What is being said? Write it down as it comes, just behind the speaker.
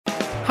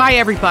Hi,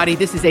 everybody.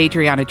 This is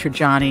Adriana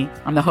Trajani.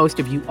 I'm the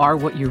host of You Are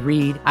What You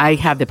Read. I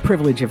have the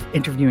privilege of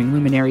interviewing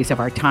luminaries of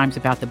our times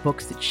about the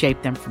books that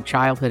shaped them from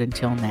childhood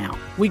until now.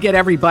 We get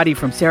everybody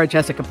from Sarah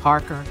Jessica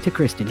Parker to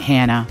Kristen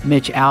Hanna,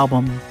 Mitch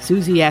Albom,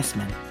 Susie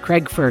Essman,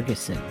 Craig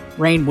Ferguson,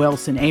 Rainn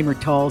Wilson, Amor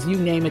Tolls, you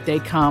name it, they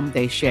come,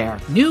 they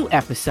share. New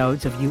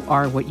episodes of You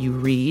Are What You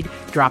Read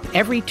drop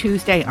every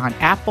Tuesday on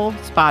Apple,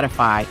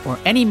 Spotify, or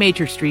any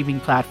major streaming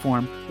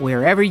platform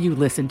wherever you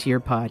listen to your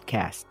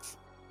podcasts.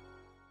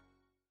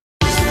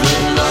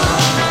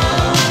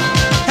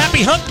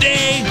 Happy Hump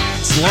Day!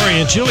 It's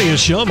Lori and Julia's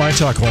show, My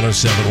Talk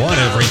 1071,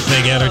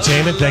 Everything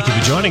Entertainment. Thank you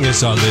for joining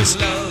us on this.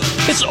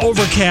 It's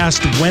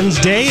Overcast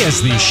Wednesday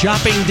as the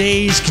shopping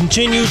days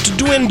continue to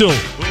dwindle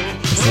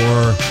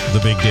before the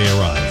big day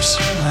arrives.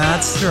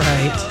 That's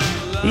right.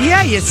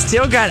 Yeah, you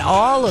still got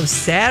all of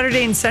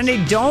Saturday and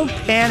Sunday. Don't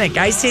panic.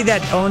 I say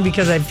that only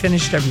because I've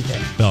finished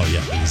everything. Oh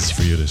yeah, easy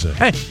for you to say.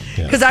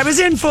 Because I was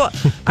in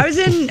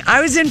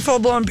full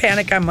blown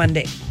panic on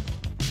Monday,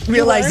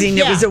 realizing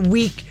it was a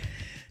week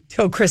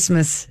till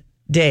Christmas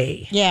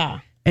Day. Yeah.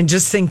 And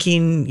just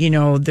thinking,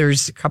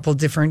 there's a couple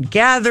different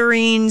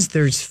gatherings,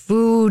 there's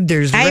food,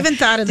 I haven't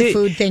thought of the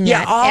food thing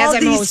yet, as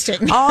I'm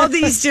hosting. All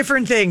these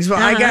different things. Well,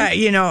 I got,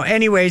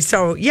 anyway,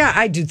 so yeah,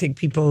 I do think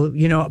people,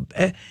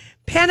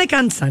 panic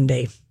on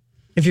Sunday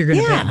if you're going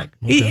to panic.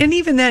 Okay. And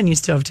even then, you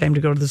still have time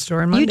to go to the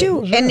store on Monday.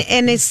 You do. Sure.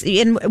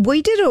 And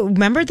we did,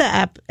 remember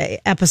the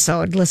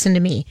episode, listen to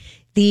me,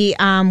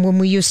 when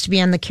we used to be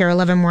on the KARE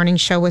 11 morning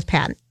show with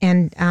Pat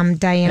and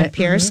Diana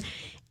Pierce.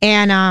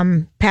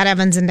 And Pat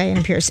Evans and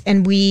Diana Pierce.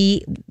 And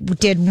we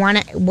did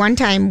one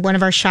time, one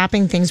of our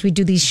shopping things, we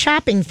do these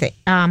shopping things.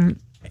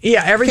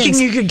 Everything things.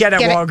 You could get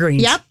at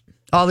Walgreens. Yep.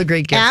 All the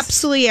great gifts.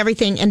 Absolutely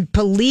everything. And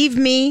believe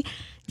me,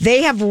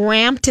 they have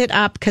ramped it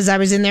up because I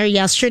was in there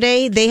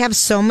yesterday. They have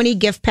so many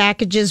gift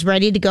packages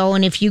ready to go.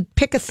 And if you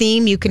pick a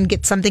theme, you can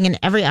get something in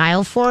every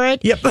aisle for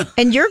it. Yep.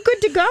 And you're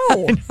good to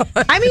go.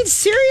 I mean,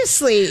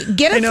 seriously,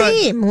 get a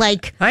theme.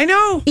 Like, I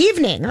know.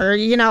 Evening or,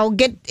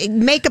 get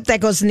makeup that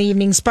goes in the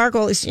evening,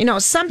 sparkles,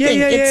 something.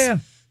 Yeah.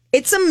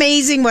 It's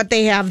amazing what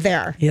they have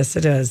there. Yes,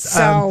 it is.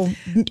 So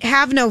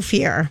have no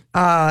fear.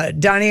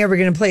 Donnie, are we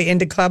going to play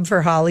Into Club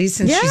for Holly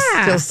since she's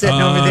still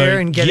sitting over there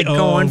and get it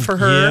going for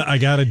her? Yeah, I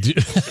got to do.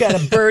 Got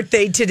a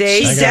birthday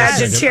today.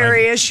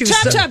 Sagittarius. She was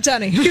chop,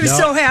 Donnie. She was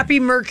so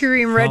happy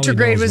Mercury in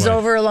retrograde was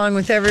over along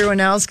with everyone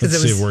else because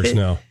it was. See, it works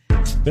now.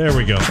 There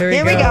we go.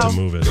 There we go. To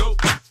move it.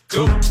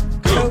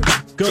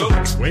 Go.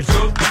 Wait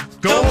for it.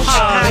 Go,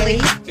 Holly,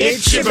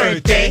 it's your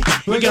birthday.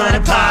 We're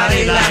gonna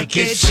party like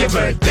it's your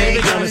birthday.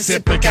 We're gonna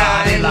sip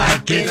Bacardi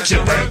like it's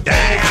your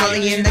birthday.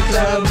 Holly in the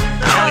club.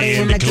 Holly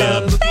in the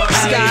club.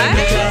 Thanks,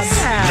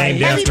 guys.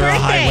 Named after a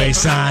highway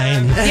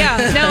sign.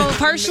 Yeah, no,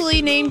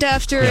 partially named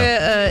after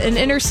an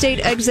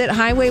interstate exit,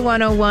 Highway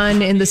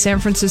 101 in the San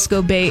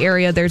Francisco Bay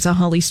Area. There's a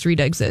Holly Street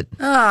exit.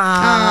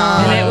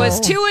 And it was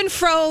to and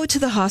fro to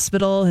the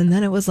hospital. And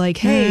then it was like,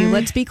 hey,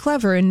 let's be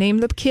clever and name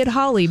the kid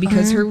Holly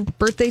because her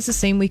birthday's the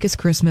same week as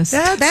Christmas.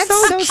 That's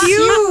so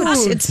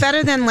cute. It's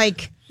better than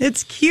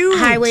it's cute.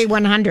 Highway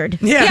 100.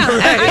 Yeah,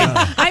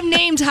 right. I'm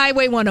named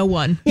Highway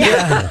 101.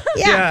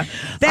 Yeah.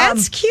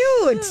 That's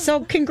cute.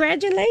 So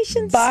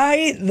congratulations.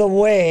 By the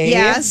way,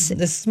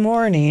 this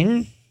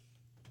morning,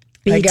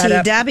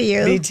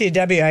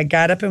 BTW. I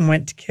got up and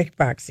went to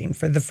kickboxing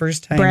for the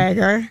first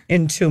time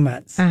in 2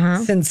 months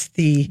since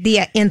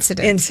the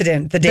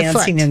incident, the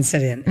dancing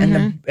incident,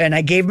 and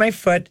I gave my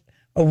foot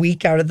a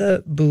week out of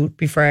the boot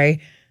before I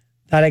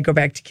thought I'd go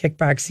back to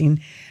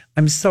kickboxing.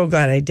 I'm so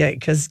glad I did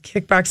because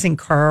kickboxing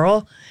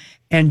Carl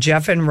and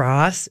Jeff and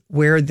Ross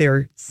wear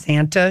their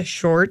Santa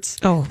shorts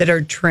that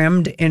are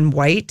trimmed in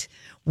white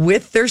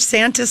with their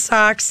Santa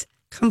socks,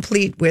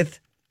 complete with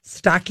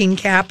stocking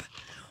cap.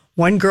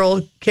 One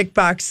girl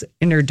kickbox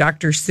in her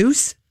Dr.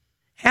 Seuss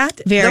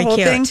hat, very the whole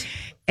cute thing,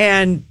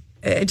 and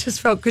it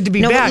just felt good to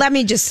be back.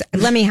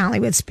 Let me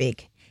Hollywood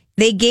speak.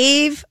 They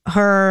gave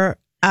her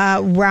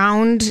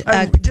round.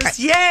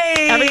 Yay!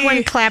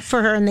 Everyone clapped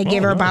for her, and they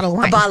gave her a bottle of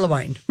wine. A bottle of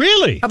wine.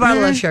 Really? A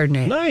bottle of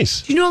Chardonnay.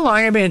 Nice. Do you know how long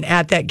I've been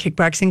at that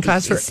kickboxing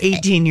class? For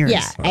 18 years.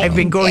 Yeah. I've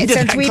been going to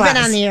that class. Since we've been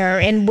on the air.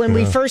 And when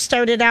we first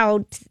started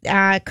out,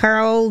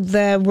 Carl,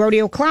 the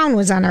rodeo clown,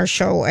 was on our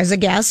show as a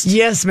guest.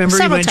 Yes,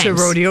 remember he went to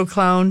rodeo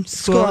clown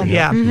school?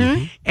 Yeah.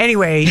 Mm-hmm.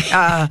 Anyway,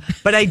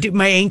 but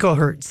my ankle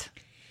hurts.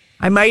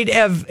 I might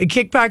have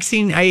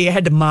kickboxing. I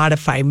had to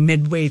modify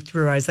midway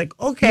through. I was like,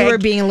 okay. You were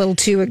being a little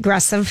too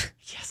aggressive.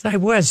 Yes, I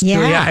was. Yeah.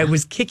 Julia. I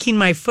was kicking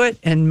my foot,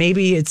 and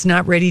maybe it's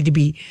not ready to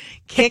be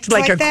kicked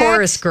like a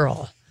chorus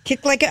girl.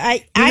 Kick like I'm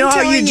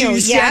how you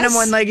stand on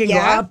one leg and go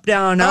up,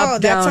 down,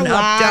 up, down,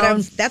 up,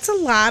 down. That's a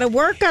lot of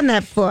work on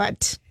that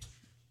foot.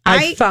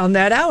 I found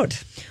that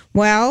out.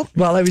 Well,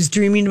 while I was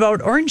dreaming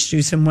about orange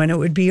juice and when it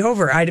would be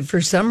over. For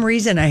some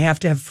reason, I have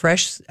to have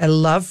I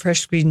love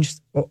fresh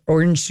squeezed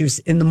orange juice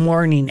in the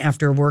morning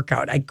after a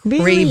workout. I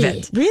crave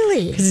it.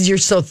 Really? Because you're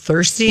so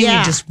thirsty and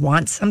you just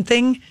want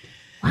something.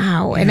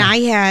 Wow. Yeah. And I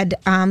had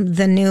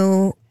the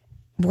new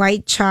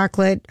white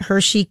chocolate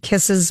Hershey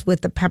Kisses with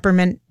the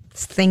peppermint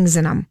things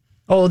in them.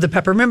 Oh, the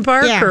peppermint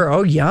bark?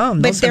 Yeah.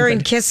 Yum. But they're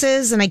in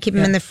Kisses, and I keep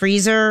them in the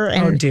freezer.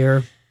 And, oh,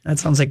 dear. That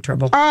sounds like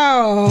trouble.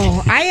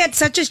 Oh, I had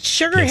such a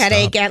sugar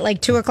headache at like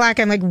 2:00.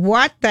 I'm like,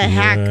 what the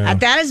heck?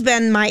 That has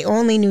been my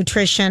only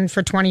nutrition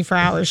for 24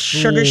 hours.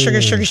 Sugar.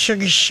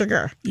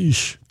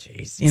 Jeez.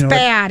 It's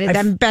bad.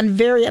 I've been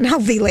very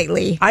unhealthy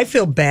lately. I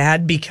feel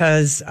bad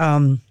because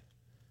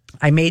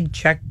I made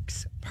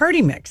Chex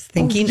Party Mix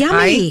thinking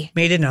I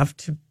made enough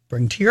to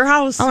bring to your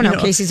house. Oh, no.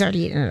 Casey's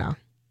already eaten it all.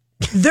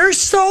 There's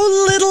so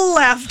little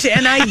left.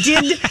 And I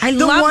did I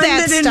the love one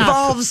that stuff.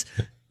 Involves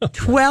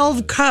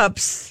 12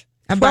 cups.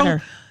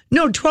 Butter.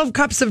 No, 12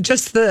 cups of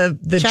just the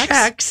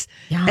Chex,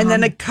 and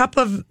then a cup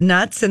of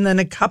nuts, and then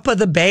a cup of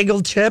the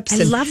bagel chips.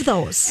 I love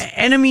those.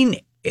 And I mean,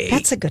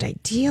 that's a good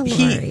idea,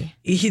 Lori.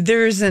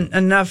 There isn't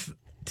enough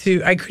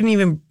I couldn't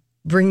even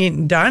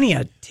bring Donnie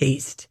a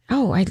taste.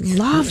 Oh, I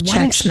love Chex. Why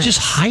don't you just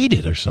hide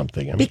it or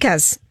something?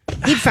 Because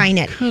he'd find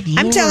it.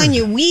 I'm telling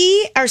you,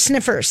 we are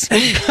sniffers.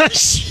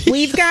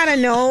 We've got a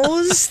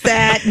nose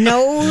that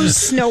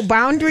knows no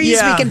boundaries.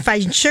 Yeah. We can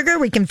find sugar.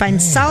 We can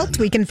find salt.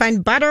 We can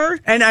find butter,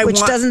 which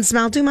doesn't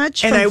smell too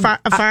much from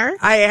afar.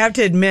 I have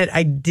to admit,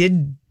 I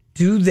did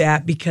do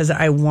that because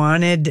I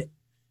wanted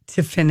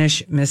to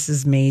finish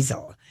Mrs.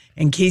 Maisel.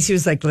 And Casey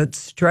was like, let's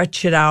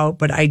stretch it out.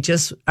 But I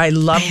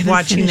love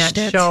watching that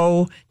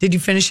show. Did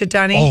you finish it,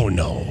 Donnie? Oh,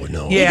 no.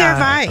 Yeah. Neither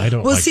have I. I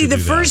don't Well, like see, to the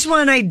do first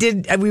one I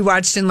did, we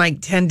watched in like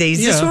 10 days.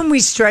 Yeah. This one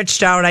we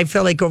stretched out, I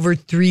feel like over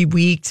 3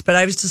 weeks. But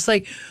I was just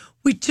like,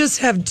 we just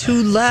have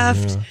 2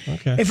 left. Yeah,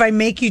 okay. If I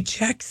make you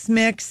Chex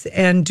Mix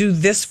and do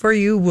this for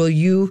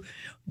you,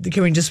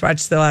 can we just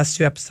watch the last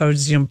 2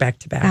 episodes, back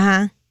to back?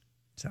 Uh-huh.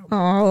 So,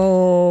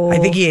 I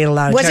think he ate a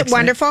lot of Was Chex it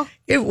wonderful? Mix.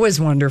 It was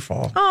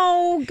wonderful.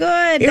 Oh,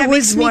 good. It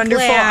was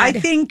wonderful. Glad.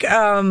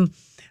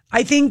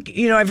 I think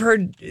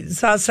I've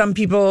saw some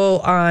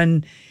people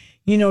on,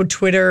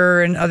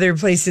 Twitter and other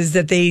places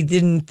that they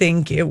didn't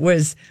think it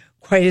was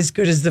quite as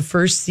good as the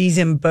first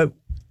season, but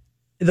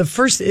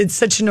it's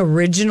such an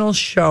original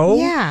show.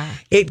 Yeah.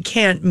 It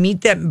can't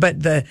meet that,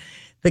 but the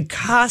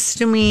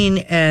costuming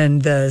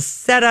and the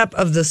setup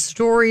of the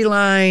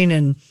storyline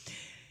and,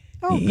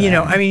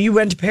 you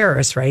went to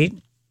Paris, right?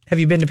 Have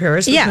you been to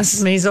Paris with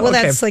Mrs. Maisel? Well,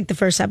 that's like the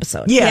first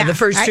episode. Yeah, the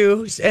first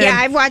 2.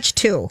 I've watched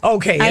 2.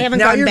 Okay. I haven't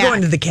now gone you're back.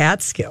 going to the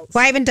Catskills.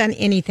 Well, I haven't done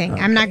anything.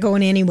 Okay. I'm not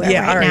going anywhere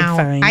all right now.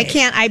 Fine. I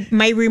can't.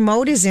 My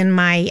remote is in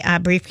my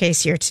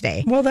briefcase here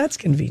today. Well, that's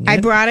convenient. I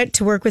brought it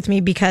to work with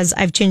me because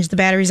I've changed the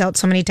batteries out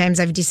so many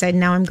times. I've decided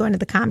now I'm going to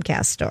the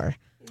Comcast store.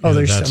 Oh,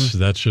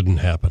 that shouldn't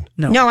happen.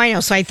 No, I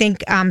know. So I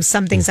think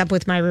something's up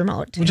with my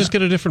remote. We'll just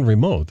get a different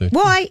remote.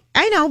 Well,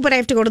 I know, but I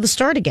have to go to the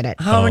store to get it.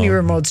 How many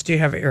remotes do you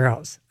have at your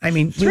house? I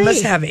mean, 3. we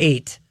must have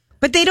 8.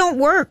 But they don't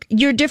work.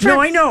 You're different.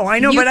 No, I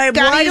know. But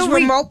why don't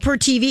remote per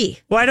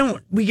TV? Why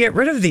don't we get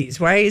rid of these?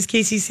 Why is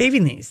Casey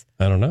saving these?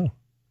 I don't know.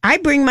 I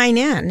bring mine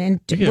in, and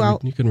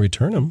you can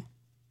return them.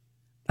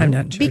 I'm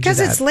not in charge because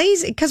of that. it's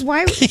lazy. Because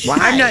why?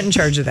 I'm not in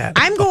charge of that.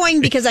 I'm going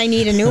because I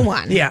need a new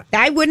one. Yeah.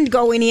 I wouldn't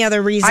go any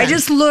other reason. I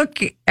just look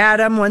at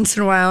them once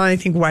in a while and I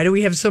think, why do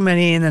we have so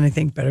many? And then I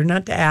think, better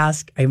not to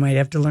ask. I might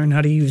have to learn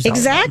how to use them.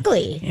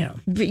 Exactly. Yeah.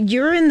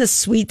 You're in the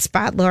sweet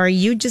spot, Lori.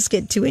 You just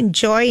get to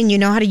enjoy and you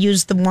know how to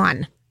use the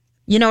one.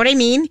 You know what I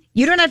mean?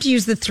 You don't have to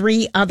use the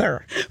 3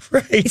 other.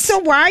 Right. So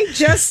why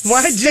just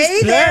stay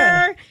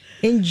there?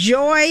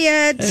 Enjoy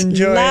it.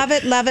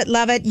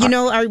 Love it.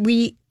 Are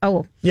we...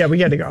 Oh. Yeah, we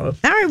got to go.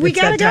 All right, we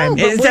got to go.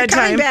 Is we're that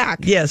coming time? Back.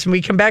 Yes, when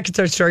we come back, it's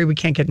our story. We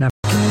can't get enough.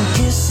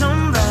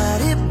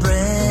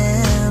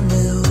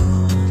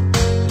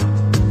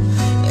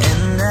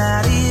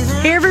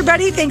 Hey,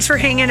 everybody. Thanks for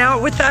hanging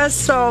out with us.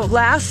 So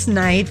last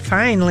night,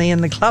 finally,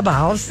 in the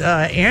clubhouse,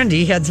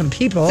 Andy had some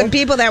people. Some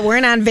people that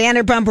weren't on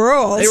Vanderpump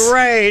Rules.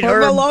 Right.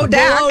 Or below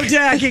deck. Below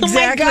deck,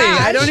 exactly. Oh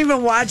I don't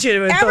even watch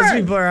it if those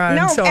people are on.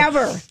 No,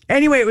 ever.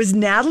 Anyway, it was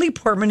Natalie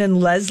Portman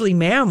and Leslie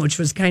Mann, which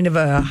was kind of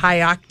a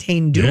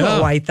high-octane duo,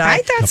 Yeah. I thought. I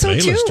thought so,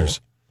 too.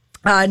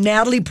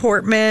 Natalie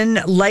Portman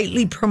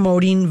lightly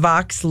promoting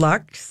Vox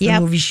Lux, the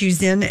movie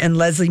she's in, and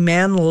Leslie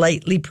Mann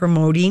lightly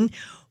promoting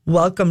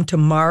Welcome to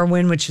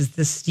Marwen, which is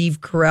the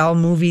Steve Carell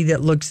movie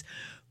that looks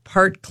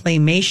part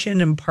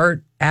claymation and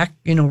part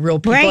real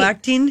people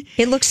acting.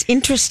 It looks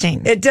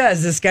interesting. It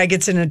does. This guy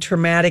gets in a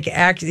traumatic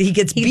act. He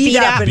gets beat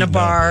up in a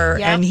bar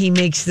and he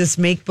makes this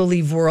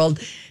make-believe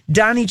world.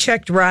 Donnie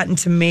checked Rotten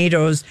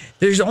Tomatoes.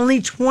 There's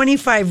only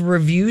 25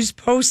 reviews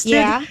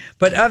posted,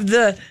 but of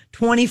the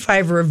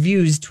 25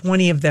 reviews,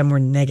 20 of them were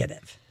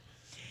negative.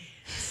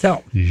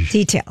 So,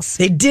 details.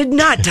 They did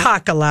not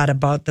talk a lot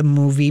about the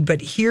movie,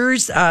 but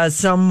here's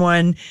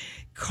someone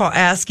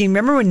asking,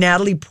 remember when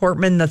Natalie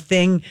Portman, the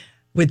thing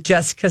with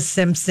Jessica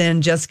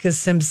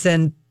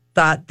Simpson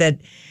thought that,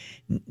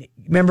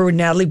 remember when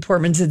Natalie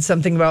Portman said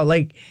something about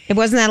like... It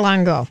wasn't that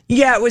long ago.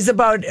 Yeah, it was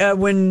about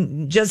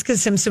when Jessica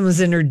Simpson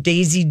was in her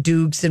Daisy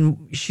Dukes,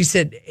 and she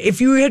said, if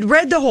you had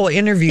read the whole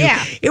interview,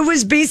 it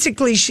was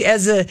basically,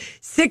 as a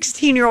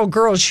 16-year-old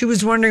girl. She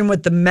was wondering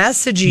what the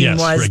messaging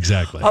was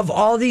of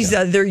all these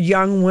other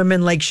young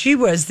women like she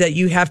was, that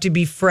you have to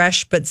be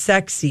fresh but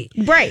sexy.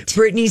 Right.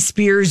 Britney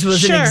Spears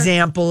was an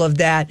example of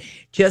that.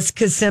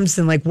 Jessica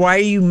Simpson, like, why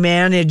you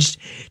managed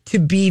to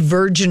be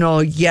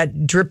virginal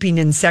yet dripping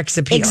in sex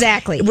appeal.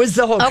 Exactly. It was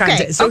the whole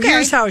context. So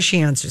here's how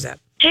she answers it.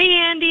 Hey,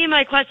 Andy,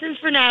 my question's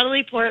for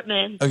Natalie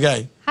Portman.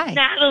 Okay. Hi.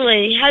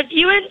 Natalie, have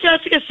you and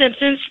Jessica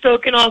Simpson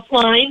spoken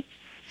offline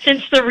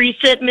since the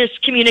recent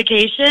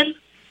miscommunication?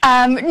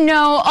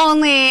 No,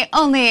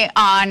 only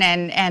on,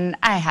 and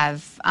I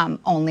have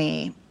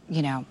only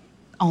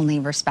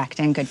respect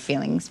and good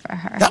feelings for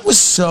her. That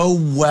was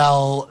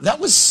that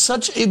was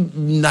such a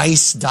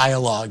nice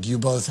dialogue you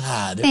both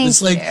had. It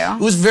was like, it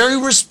was very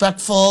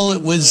respectful.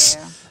 It was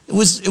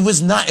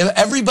not,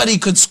 everybody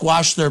could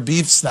squash their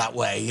beefs that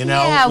way, you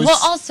know? Yeah, well,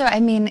 also,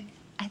 I mean,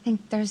 I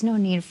think there's no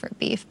need for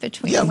beef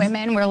between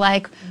women.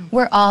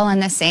 We're all in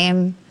the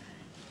same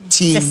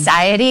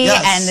society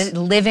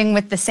and living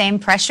with the same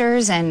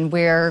pressures, and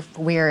we're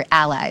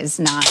allies,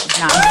 not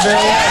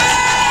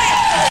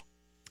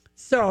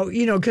So,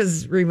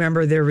 because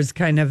remember, there was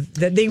kind of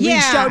that they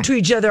reached out to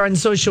each other on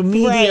social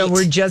media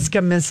where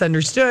Jessica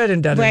misunderstood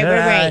and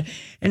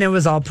and it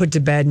was all put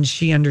to bed, and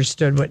she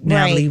understood what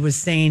Natalie was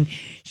saying.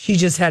 She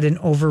just had an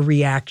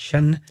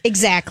overreaction.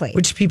 Exactly.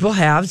 Which people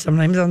have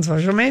sometimes on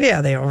social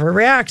media. They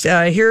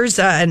overreact. Here's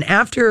an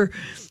after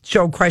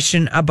show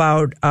question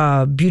about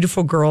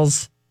Beautiful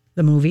Girls,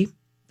 the movie.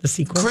 The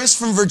sequel. Chris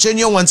from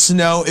Virginia wants to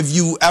know if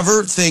you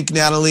ever think,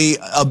 Natalie,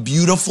 a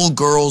Beautiful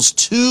Girls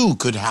 2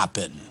 could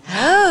happen.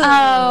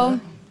 I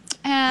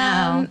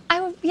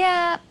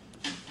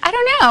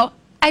don't know.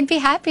 I'd be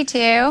happy to.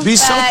 It'd be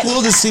so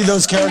cool to see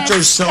those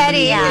characters so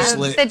many years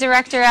later. The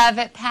director of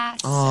it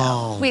passed.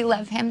 So we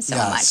love him so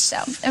much,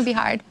 so it'd be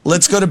hard.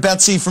 Let's go to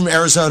Betsy from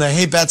Arizona.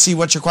 Hey, Betsy,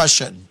 what's your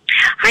question?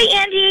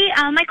 Hi, Andy.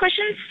 My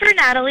question's for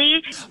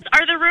Natalie.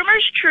 Are the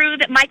rumors true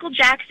that Michael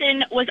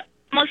Jackson was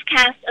almost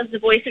cast as the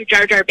voice of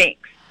Jar Jar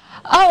Binks?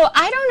 Oh,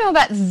 I don't know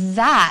about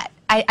that.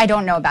 I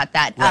don't know about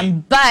that. Right.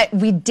 But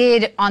we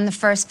did, on the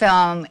first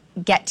film,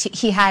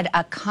 he had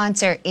a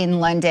concert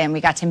in London.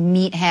 We got to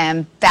meet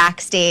him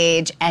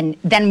backstage, and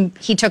then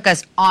he took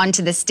us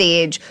onto the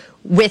stage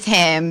with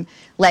him,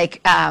 like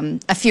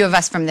a few of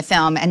us from the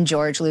film, and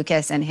George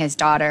Lucas and his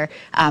daughter,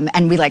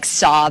 and we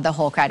saw the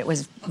whole crowd. It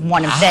was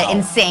one of the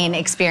insane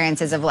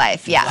experiences of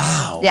life. Yeah.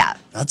 Wow. Yeah.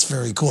 That's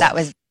very cool. That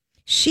was...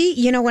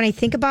 when I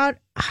think about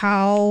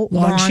how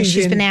long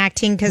she's been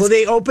acting, because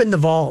they opened the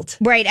vault,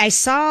 right? I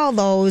saw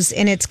those,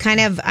 and it's kind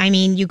of,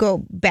 you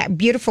go back.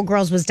 Beautiful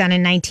Girls was done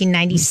in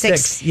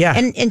 1996,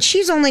 and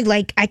she's only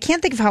I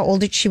can't think of how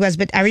old she was,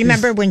 but I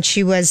remember when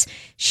she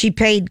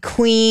played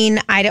Queen.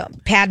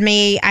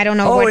 Padme. I don't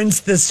know. It's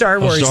the Star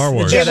Wars.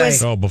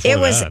 It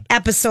was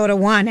Episode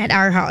 1 at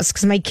our house,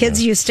 because my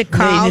kids used to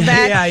call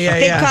that.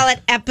 They call it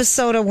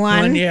Episode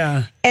 1.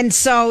 Yeah. And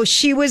so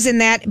she was in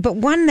that, but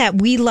one that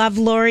we love,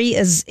 Lori,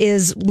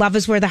 is Love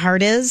Is Where the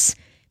Heart Is.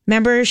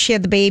 Remember, she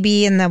had the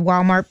baby in the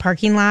Walmart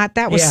parking lot.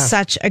 That was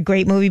such a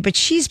great movie. But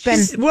she's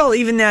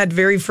even that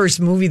very first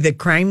movie, The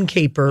Crime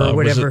Caper or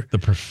whatever. Was it The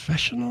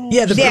Professional?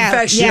 Yeah, The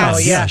Professional.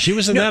 Yeah, she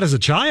was in that as a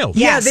child.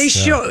 Yeah,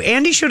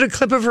 Andy showed a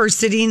clip of her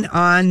sitting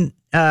on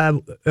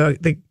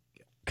the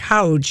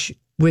couch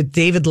with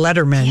David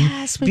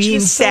Letterman, being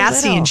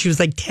sassy, and she was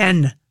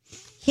 10.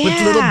 Yeah.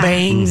 With little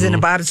bangs and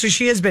about it. So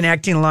she has been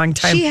acting a long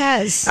time. She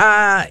has.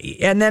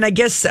 And then I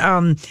guess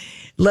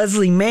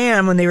Leslie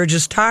Mann, when they were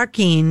just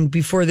talking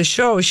before the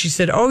show, she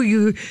said,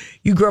 you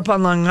grew up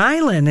on Long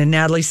Island. And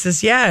Natalie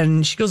says, yeah.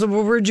 And she goes,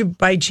 well, where'd you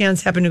by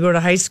chance happen to go to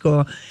high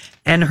school?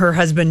 And her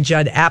husband,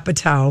 Judd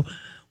Apatow,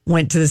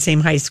 went to the same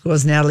high school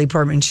as Natalie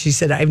Portman. She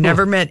said, I've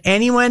never met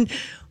anyone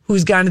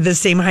who's gone to the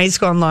same high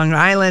school on Long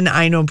Island.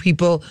 I know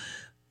people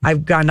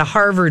I've gone to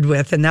Harvard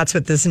with. And that's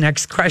what this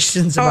next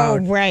question's about.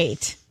 Oh,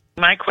 right.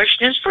 My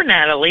question is for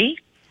Natalie.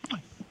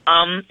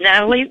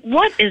 Natalie,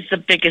 what is the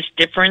biggest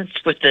difference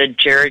with the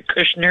Jared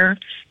Kushner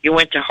you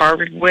went to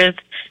Harvard with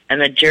and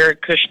the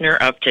Jared Kushner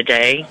of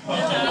today?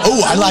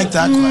 Oh, I like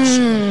that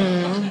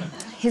question.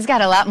 He's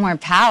got a lot more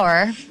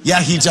power.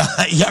 Yeah, he does.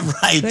 Yeah,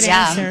 right. Good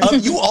answer.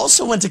 You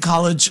also went to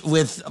college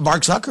with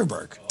Mark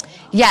Zuckerberg.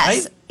 Yes.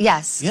 Right?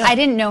 Yes. Yeah. I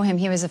didn't know him.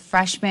 He was a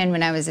freshman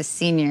when I was a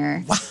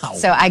senior. Wow.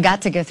 So I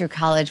got to go through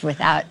college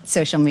without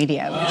social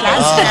media. That's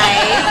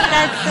nice.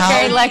 That's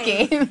very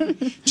lucky.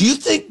 Do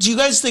you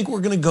guys think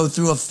we're going to go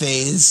through a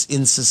phase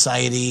in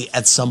society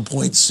at some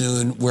point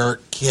soon where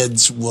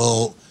kids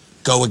will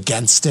go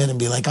against it and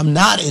be like, I'm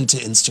not into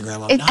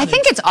Instagram. I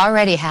think it's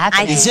already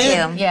happening. I do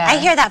too. Yeah. I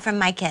hear that from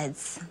my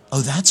kids.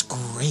 Oh, that's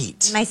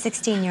great. My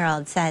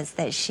 16-year-old says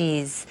that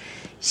she's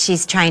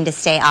trying to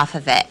stay off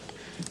of it.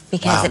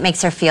 because it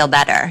makes her feel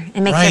better.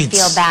 It makes her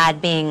feel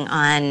bad being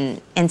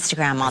on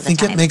Instagram all the time. I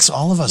think it makes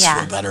all of us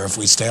feel better if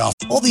we stay off.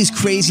 All these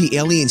crazy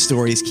alien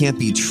stories can't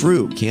be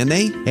true, can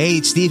they? Hey,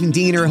 it's Stephen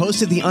Diener,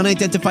 host of the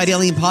Unidentified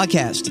Alien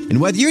Podcast. And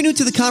whether you're new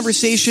to the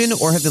conversation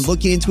or have been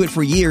looking into it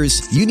for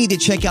years, you need to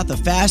check out the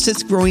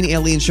fastest growing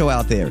alien show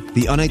out there,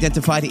 the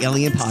Unidentified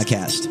Alien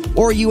Podcast,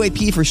 or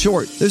UAP for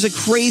short. There's a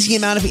crazy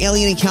amount of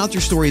alien encounter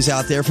stories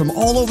out there from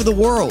all over the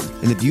world.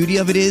 And the beauty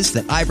of it is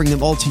that I bring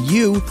them all to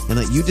you and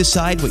let you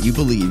decide what you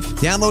believe.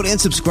 Download and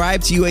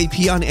subscribe to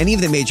UAP on any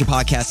of the major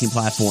podcasting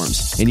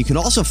platforms. And you can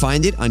also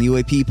find it on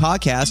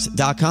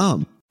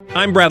UAPpodcast.com.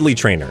 I'm Bradley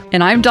Trainer.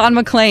 And I'm Don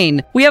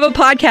McClain. We have a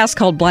podcast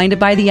called Blinded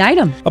by the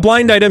Item. A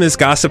blind item is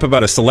gossip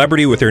about a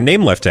celebrity with their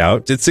name left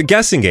out. It's a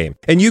guessing game,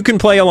 and you can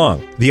play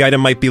along. The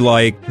item might be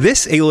like,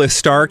 this A-list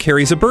star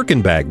carries a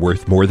Birkin bag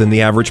worth more than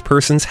the average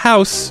person's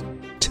house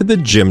to the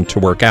gym to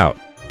work out.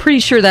 Pretty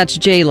sure that's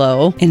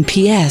J-Lo. And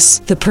P.S.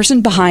 the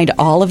person behind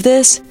all of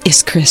this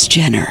is Kris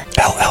Jenner,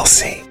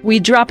 LLC. We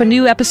drop a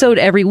new episode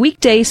every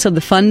weekday so the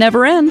fun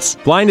never ends.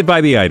 Blinded by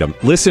the Item.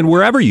 Listen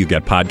wherever you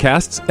get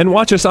podcasts and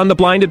watch us on the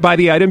Blinded by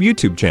the Item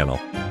YouTube channel.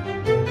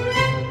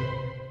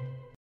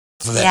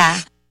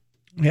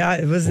 Yeah,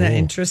 it wasn't that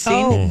interesting.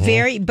 Oh,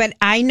 very. But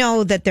I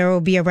know that there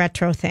will be a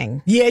retro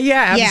thing.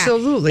 Yeah,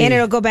 absolutely. And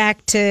it'll go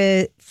back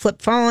to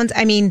flip phones.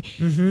 I mean,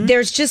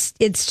 it's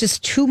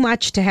just too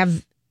much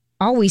to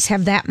always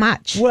have that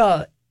much.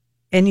 Well,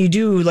 and you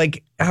do,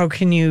 like, how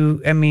can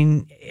you, I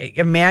mean,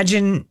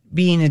 imagine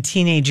being a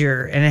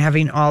teenager and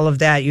having all of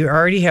that. You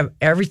already have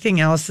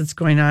everything else that's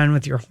going on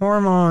with your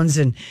hormones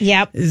and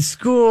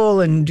school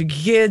and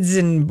kids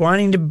and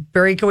wanting to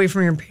break away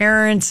from your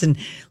parents and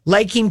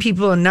liking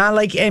people and not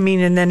like, I mean,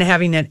 and then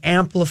having it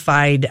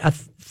amplified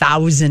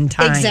 1,000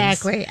 times.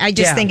 Exactly. I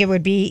just think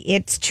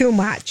it's too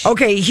much.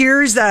 Okay,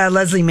 here's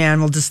Leslie Mann.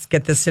 We'll just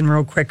get this in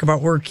real quick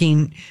about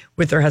working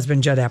with her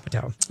husband, Judd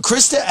Apatow.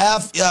 Krista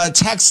F.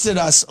 texted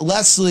us,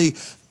 Leslie,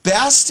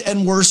 best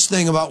and worst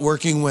thing about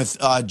working with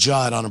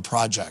Judd on a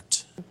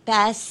project?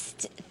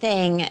 Best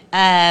thing,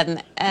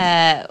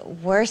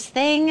 worst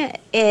thing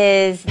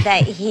is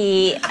that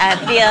he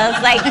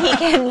feels like he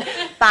can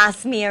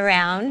boss me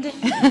around.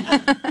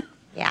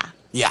 Yeah.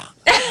 Yeah.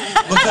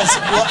 Because,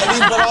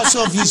 but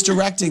also if he's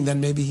directing, then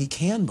maybe he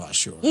can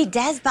boss you around. He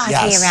does boss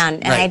me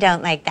around, and I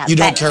don't like that. You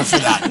don't care for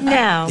that.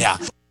 No. Yeah.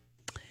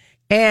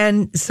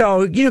 And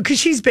so, because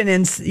she's been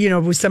in,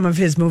 with some of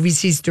his movies,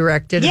 he's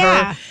directed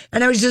her.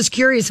 And I was just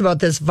curious about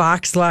this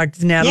Vox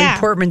Lux. Natalie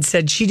Portman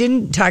said she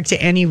didn't talk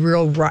to any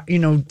real,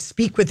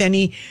 speak with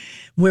any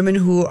women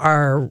who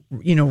are,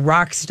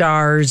 rock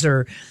stars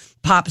or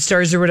pop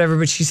stars or whatever.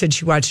 But she said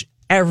she watched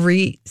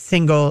every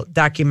single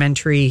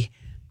documentary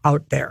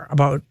out there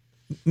about,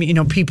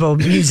 people,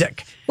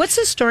 music. What's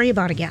the story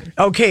about again?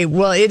 Okay,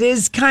 well, it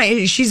is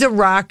she's a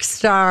rock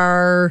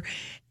star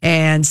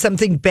and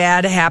something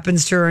bad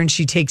happens to her and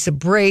she takes a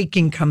break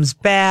and comes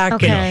back.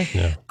 Okay.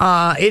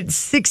 And,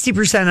 it's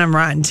 60% on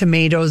Rotten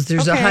Tomatoes.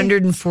 There's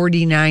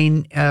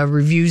 149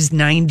 reviews,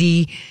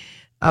 90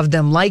 of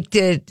them liked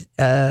it,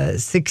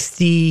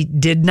 60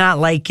 did not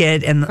like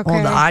it, and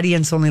the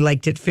audience only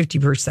liked it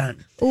 50%.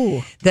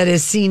 Ooh. That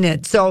has seen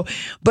it. So,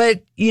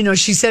 but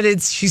she said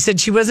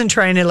she wasn't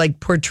trying to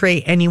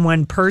portray any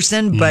one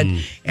person, but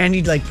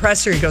Andy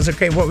pressed her. He goes,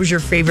 "Okay, what was your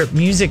favorite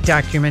music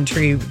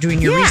documentary?"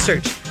 Doing your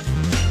research,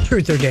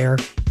 Truth or Dare,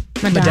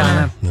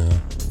 Madonna. Yeah.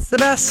 It's the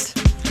best.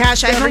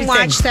 Gosh, I haven't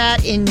watched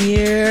that in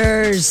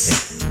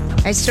years.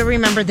 I still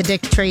remember the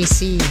Dick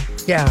Tracy.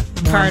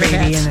 Part of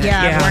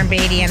it. Warren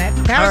Beatty in it.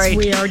 That was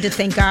weird to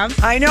think of.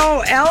 I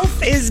know.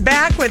 Elf is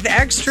back with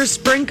extra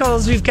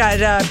sprinkles. We've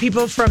got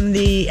people from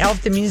the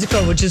Elf the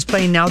Musical, which is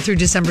playing now through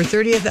December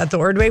 30th at the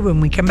Ordway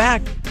when we come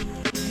back.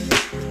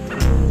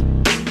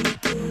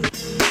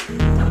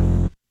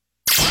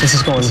 This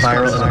is going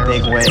viral in a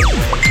big way.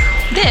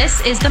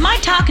 This is the My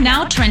Talk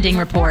Now trending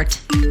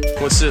report.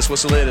 What's this?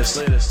 What's the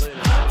latest?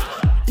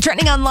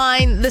 Trending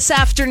online this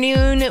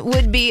afternoon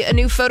would be a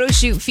new photo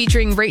shoot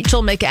featuring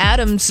Rachel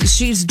McAdams.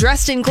 She's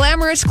dressed in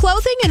glamorous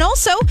clothing and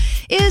also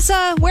is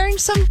wearing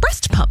some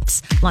breast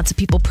pumps. Lots of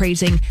people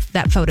praising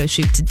that photo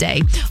shoot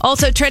today.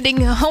 Also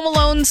trending, Home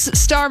Alone's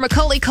star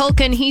Macaulay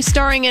Culkin. He's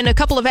starring in a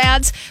couple of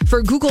ads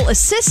for Google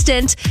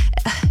Assistant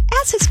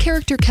as his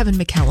character Kevin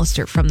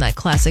McAllister from that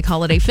classic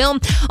holiday film.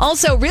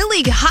 Also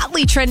really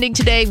hotly trending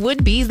today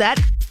would be that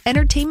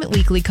Entertainment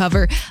Weekly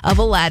cover of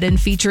Aladdin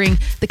featuring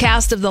the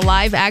cast of the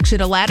live-action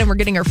Aladdin. We're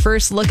getting our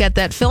first look at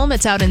that film.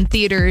 It's out in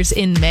theaters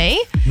in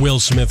May. Will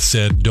Smith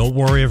said, "Don't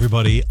worry,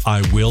 everybody.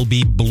 I will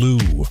be blue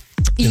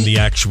in the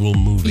actual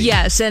movie."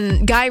 Yes,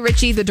 and Guy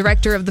Ritchie, the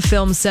director of the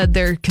film, said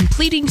they're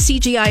completing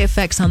CGI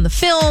effects on the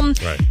film.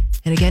 Right.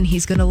 And again,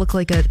 he's going to look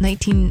like a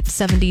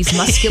 1970s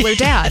muscular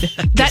dad.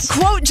 That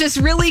quote just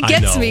really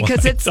gets me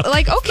because it's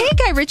like, okay,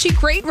 Guy Ritchie,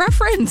 great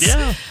reference.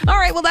 Yeah. All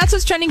right, well, that's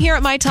what's trending here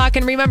at My Talk.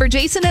 And remember,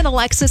 Jason and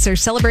Alexis are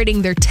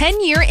celebrating their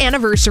 10-year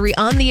anniversary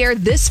on the air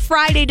this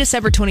Friday,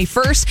 December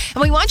 21st.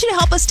 And we want you to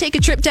help us take a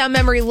trip down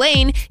memory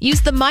lane.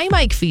 Use the My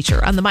Mic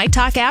feature on the My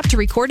Talk app to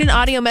record an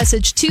audio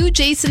message to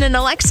Jason and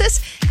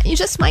Alexis. And you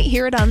just might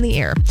hear it on the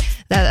air.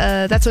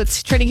 That's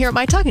what's trending here at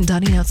My Talk. And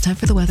Donnie, now it's time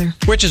for the weather.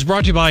 Which is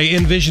brought to you by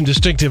Envision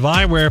Distinctive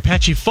Eyewear.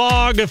 Patchy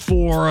fog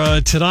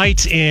for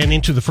tonight and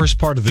into the first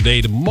part of the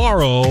day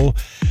tomorrow.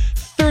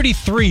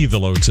 33 the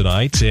low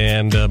tonight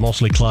and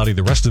mostly cloudy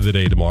the rest of the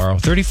day tomorrow.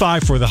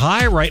 35 for the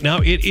high. Right now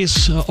it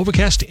is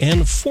overcast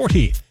and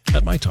 40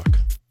 at My Talk.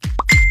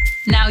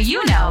 Now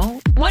you know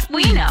what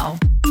we know.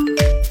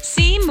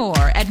 See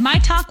more at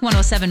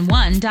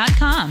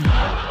mytalk1071.com.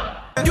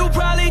 You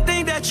probably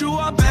think that you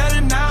are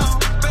better now.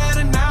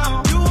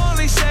 You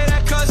only say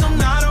that because I'm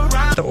not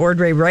around. The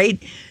Ordway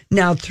right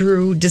now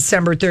through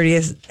December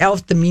 30th,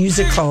 Elf the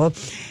Musical.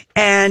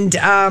 And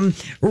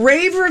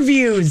rave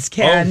reviews,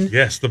 Ken. Oh,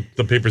 yes, the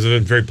papers have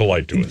been very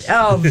polite to us.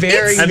 Oh,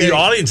 very And very. the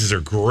audiences are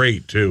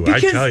great, too, I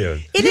tell you.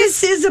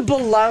 This is a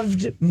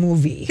beloved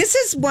movie. This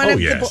is one of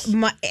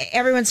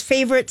everyone's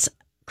favorite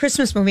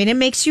Christmas movie, and it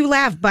makes you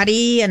laugh,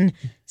 Buddy and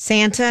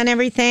Santa and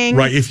everything.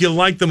 Right. If you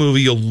like the movie,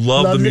 you'll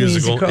love the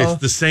musical.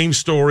 It's the same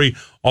story,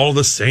 all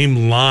the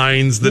same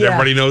lines that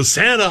everybody knows.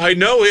 Santa, I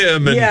know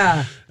him.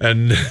 And,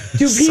 and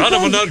son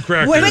of a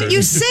nutcracker. But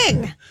you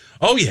sing.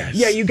 Oh, yes.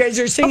 Yeah, you guys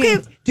are singing.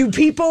 Okay. Do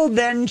people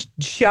then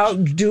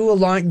do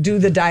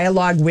the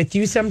dialogue with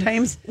you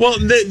sometimes? Well,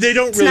 they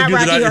don't really do that.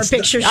 Rocky Horror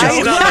Picture Show.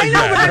 It's not like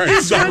that.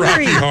 It's not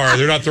Rocky Horror.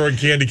 They're not throwing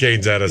candy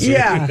canes at us.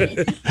 Yeah.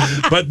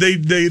 But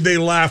they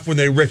laugh when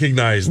they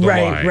recognize the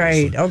lines.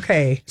 Right.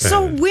 Okay.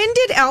 So when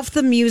did Elf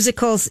the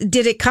Musical,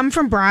 did it come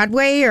from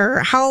Broadway or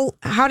how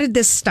did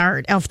this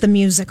start, Elf the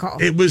Musical?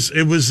 It was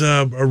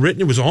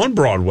written, it was on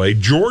Broadway.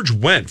 George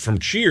Wendt from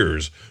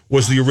Cheers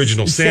was the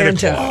original Santa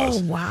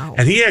Claus. Oh, wow.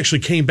 And he actually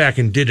came back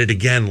and did it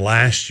again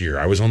last year.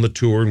 I was on the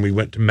tour and we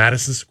went to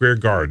Madison Square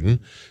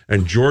Garden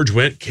and George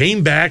Wendt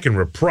came back and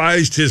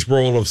reprised his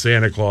role of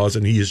Santa Claus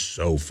and he is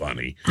so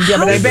funny. Yeah,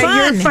 but I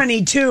bet you're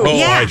funny too. Oh,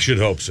 yeah. I should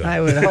hope so.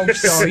 I would hope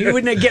so. You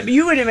would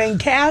have been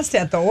cast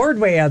at the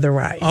Ordway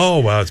otherwise.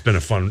 Oh, well, it's been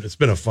a fun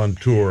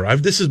tour.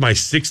 This is my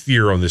 6th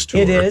year on this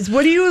tour. It is.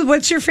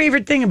 What's your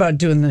favorite thing about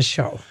doing this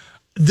show?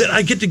 That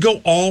I get to go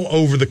all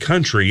over the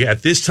country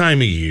at this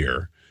time of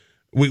year.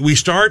 We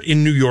start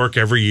in New York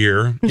every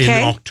year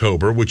in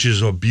October, which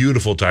is a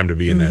beautiful time to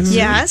be in that city.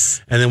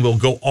 Yes. And then we'll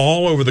go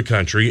all over the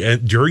country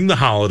and during the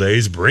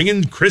holidays, bring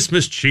in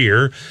Christmas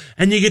cheer,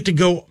 and you get to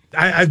go.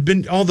 I've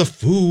been all the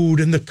food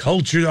and the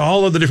culture,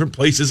 all of the different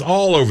places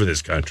all over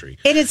this country.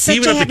 And it's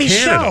such a heavy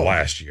show. Canada show.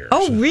 Last year.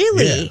 Oh,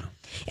 really? Yeah.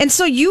 And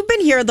so you've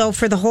been here though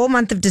for the whole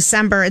month of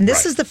December, and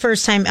this is the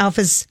first time Elf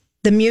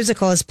the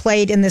Musical is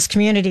played in this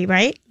community,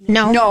 right?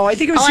 No, I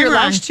think it was here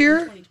last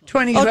year.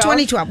 2012.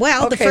 2012.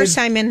 Well, the first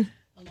time in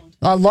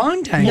a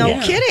long time. No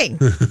kidding.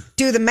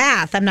 Do the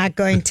math. I'm not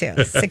going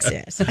to. 6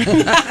 years. But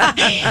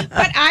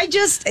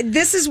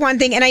this is one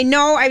thing. And I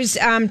know I was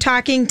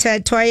talking to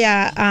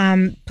Toya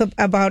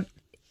about,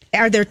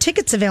 are there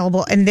tickets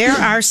available? And there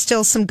are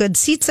still some good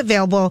seats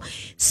available,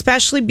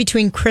 especially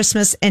between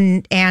Christmas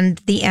and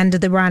the end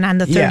of the run on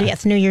the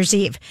 30th, New Year's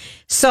Eve.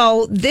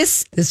 So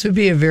this would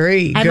be a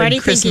very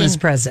good Christmas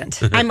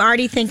present. I'm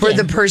already thinking. For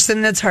the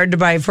person that's hard to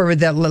buy for,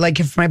 that, like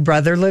if my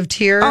brother lived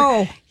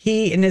here,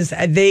 he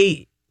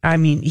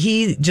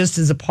just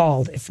is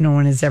appalled if no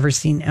one has ever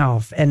seen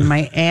Elf. And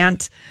my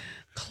aunt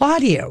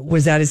Claudia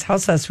was at his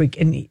house last week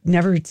and he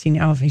never had seen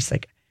Elf. He's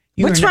like,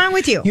 what's wrong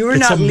with you?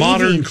 It's a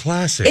modern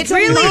classic. It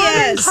really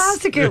is.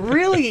 Classic. It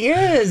really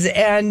is.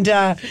 And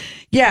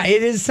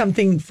it is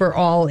something for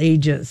all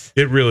ages.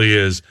 It really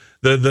is.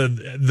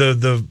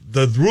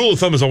 The rule of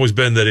thumb has always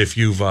been that if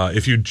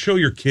you'd show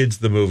your kids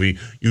the movie,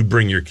 you'd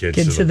bring your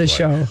kids to the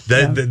show.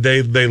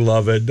 They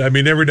love it. I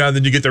mean, every now and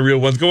then you get the real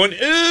ones going,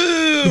 ooh,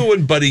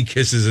 when Buddy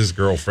kisses his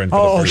girlfriend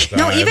for the first time.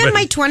 No, even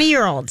my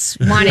 20-year-olds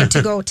wanted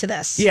to go to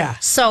this. Yeah.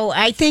 So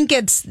I think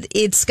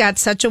it's got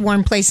such a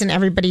warm place in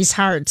everybody's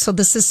heart. So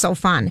this is so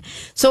fun.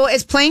 So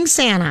it's playing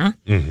Santa,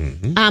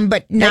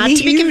 but not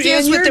to be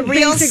confused with the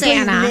real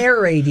Santa.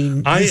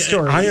 Narrating the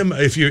story. I am.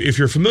 If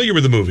you're familiar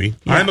with the movie,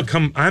 I'm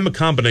a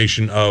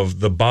combination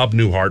of the Bob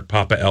Newhart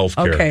Papa Elf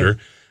character,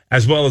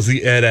 as well as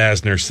the Ed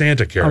Asner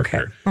Santa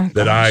character.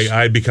 That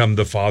I become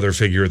the father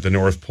figure at the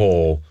North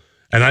Pole,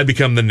 and I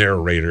become the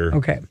narrator.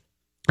 Okay.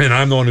 And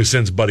I'm the one who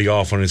sends Buddy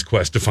off on his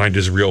quest to find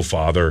his real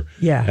father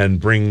and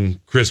bring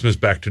Christmas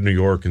back to New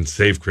York and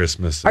save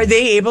Christmas. Are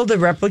they able to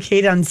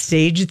replicate on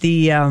stage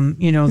the,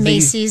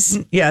 Macy's?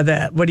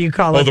 What do you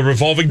call it? Oh, the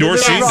revolving door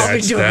scene?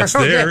 That's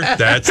there.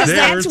 That's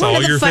there. It's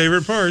all your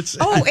favorite parts.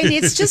 Oh, and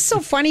it's just so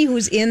funny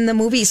who's in the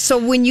movie. So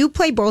when you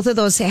play both of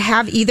those,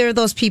 have either of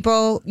those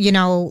people,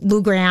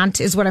 Lou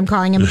Grant is what I'm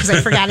calling him because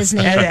I forgot his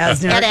name. Ed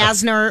Asner. Ed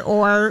Asner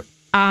or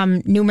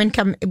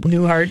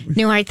Newhart,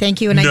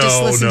 thank you. And I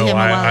just listened to him a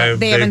while.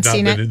 They haven't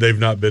seen it. They've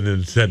not been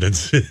in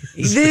attendance.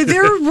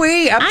 They're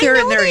way up there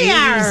in their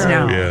 80s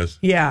now. Yes.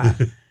 Yeah.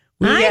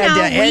 We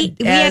had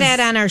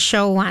Ed on our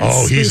show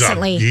once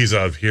recently. He's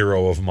a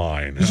hero of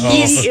mine.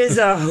 He is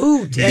a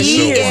hoot. And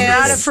he is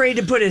not afraid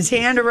to put his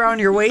hand around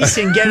your waist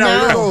and get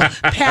a little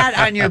pat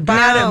on your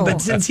bottom.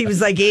 But since he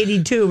was like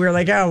 82, we were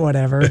like, oh,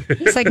 whatever.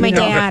 He's like my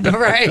dad.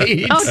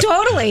 Right. Oh,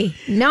 totally.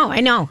 No,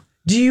 I know.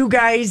 Do you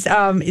guys,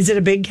 is it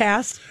a big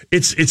cast?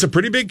 It's a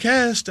pretty big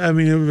cast. I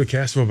mean, it was a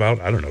cast of about,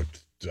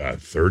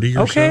 30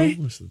 or so.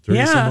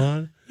 30 some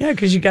odd. Yeah,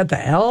 because you got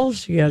the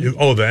elves.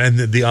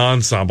 The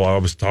ensemble I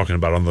was talking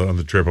about on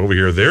the trip over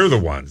here. They're the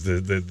ones,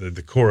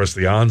 the chorus,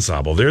 the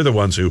ensemble. They're the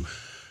ones who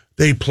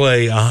they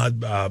play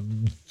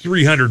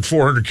 300,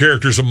 400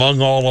 characters among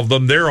all of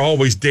them. They're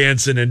always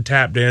dancing and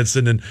tap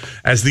dancing, and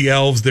as the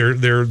elves, they're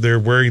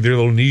wearing their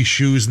little knee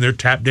shoes and they're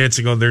tap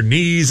dancing on their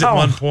knees at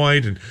one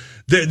point, and.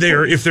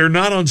 If they're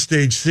not on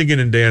stage singing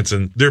and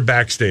dancing, they're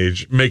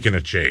backstage making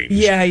a change.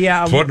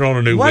 Yeah. Putting on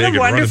a new wig and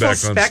running back on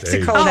stage. What a wonderful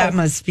spectacle that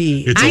must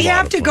be. I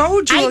have to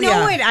go, Julia. I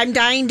know it. I'm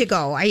dying to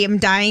go. I am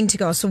dying to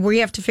go. So we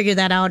have to figure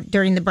that out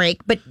during the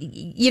break. But,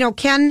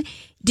 Ken,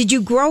 did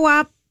you grow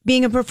up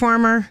being a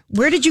performer?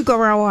 Where did you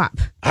grow up?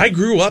 I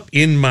grew up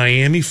in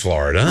Miami,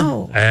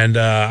 Florida. And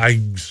I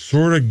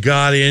sort of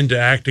got into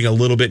acting a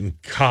little bit in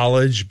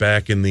college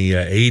back in the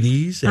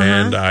 80s.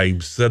 And I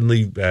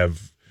suddenly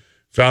have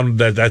found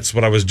that that's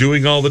what I was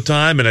doing all the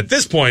time. And at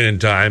this point in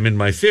time, in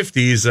my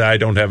 50s, I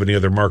don't have any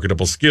other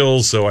marketable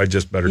skills, so I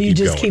just better keep going.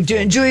 You just keep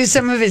doing. Julia,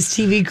 some of his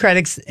TV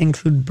credits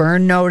include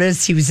Burn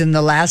Notice. He was in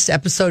the last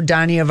episode,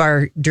 Donnie, of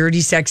our Dirty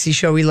Sexy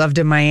show we loved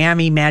in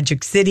Miami,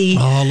 Magic City.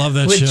 Oh, I love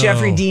that with show. With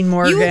Jeffrey Dean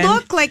Morgan. You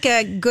look like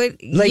a good,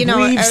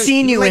 we've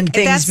seen you in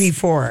things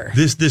before.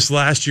 This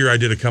last year, I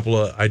did a couple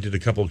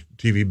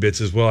TV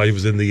bits as well. I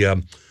was in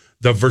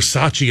the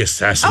Versace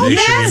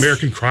assassination, the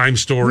American Crime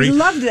Story.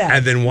 Love that.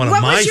 And then one of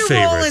my favorites. What was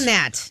your role in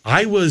that?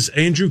 I was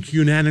Andrew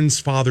Cunanan's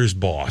father's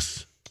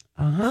boss.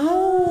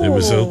 Oh. It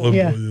was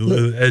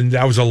and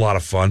that was a lot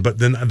of fun. But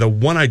then the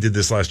one I did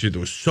this last year that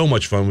was so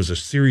much fun was a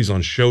series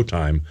on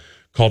Showtime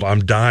called I'm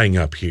Dying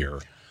Up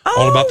Here.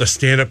 All about the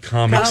stand-up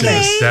comics in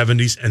the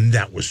 70s, and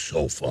that was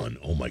so fun.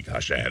 Oh my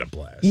gosh, I had a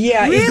blast.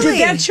 Yeah, really?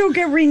 Did that show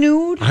get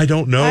renewed? I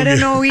don't know. I don't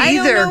know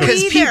either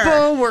because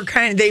people were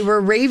they were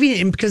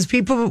raving because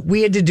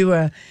we had to do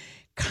a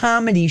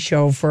comedy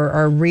show for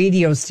our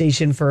radio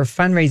station for a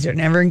fundraiser, and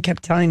everyone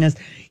kept telling us,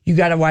 "You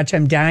got to watch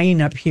I'm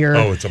Dying Up Here."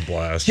 Oh, it's a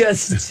blast!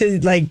 Just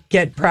to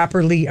get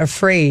properly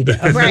afraid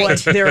of what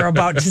they're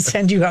about to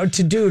send you out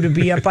to do to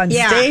be up on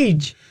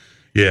stage.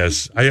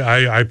 Yes,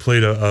 I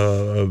played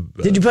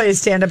Did you play a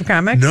stand-up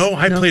comic? No,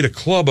 I played a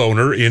club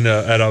owner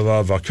at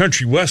a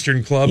country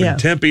western club in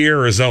Tempe,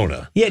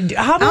 Arizona.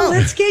 Yeah, how about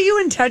let's get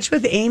you in touch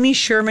with Amy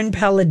Sherman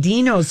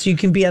Palladino so you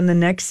can be on the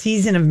next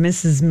season of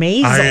Mrs.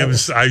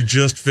 Maisel. I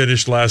just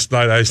finished last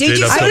night. I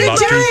stayed up till about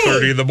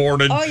 2:30 in the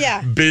morning. Oh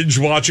yeah, binge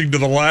watching to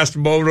the last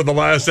moment of the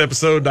last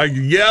episode. I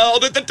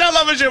yelled at the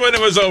television when it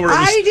was over.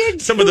 I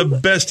did some of the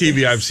best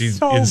TV I've seen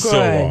in so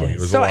long. It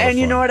was a lot of fun.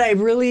 You know what? I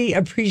really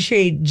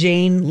appreciate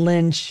Jane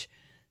Lynch.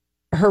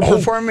 Her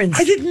performance.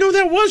 I didn't know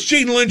that was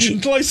Jane Lynch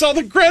until I saw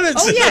the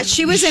credits. Oh, yeah.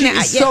 She was in it.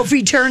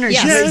 Sophie Turner.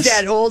 Yes. She's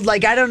that old, I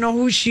don't know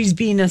who she's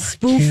being a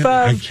spoof of.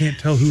 I can't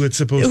tell who it's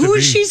supposed to be. Who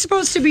is she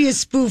supposed to be a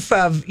spoof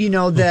of?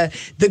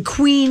 The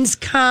Queen's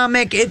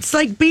comic. It's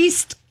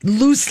based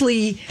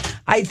loosely,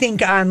 I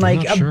think, on a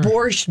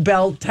Borscht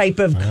Belt type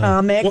of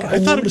comic. Well, I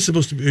thought it was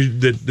supposed to be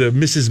that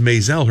Mrs.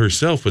 Maisel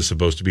herself was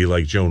supposed to be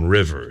like Joan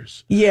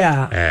Rivers.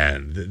 Yeah.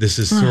 And this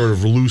is sort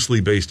of loosely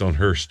based on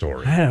her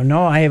story. I don't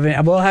know.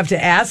 We'll have to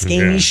ask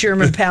Amy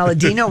Sherman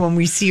Palladino when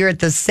we see her at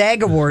the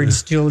SAG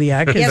Awards,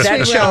 Julia, because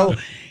that show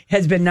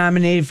has been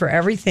nominated for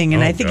everything,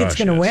 and I think it's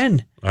going to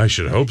win. I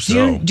should hope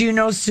so. Do you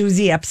know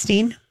Susie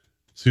Epstein?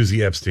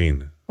 Susie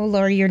Epstein. Oh,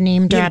 Lori, you're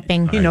name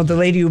dropping. The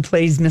lady who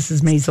plays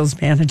Mrs.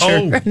 Maisel's manager.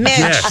 Oh,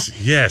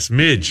 yes,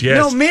 Midge, yes.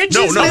 No, Midge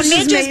is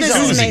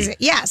Mrs. Maisel.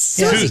 Yes,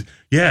 Susie.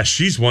 Yeah,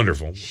 she's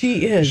wonderful.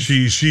 She is.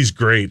 She's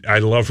great. I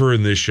love her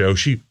in this show.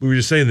 We were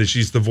just saying that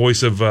she's the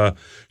voice of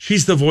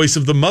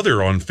the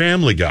mother on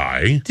Family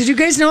Guy. Did you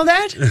guys know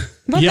that?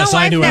 Yes,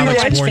 I knew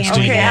Alex Bornstein.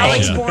 Okay,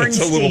 Alex Bornstein. It's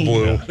a little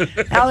blue.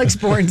 Alex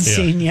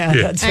Bornstein,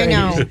 that's right. I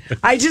know.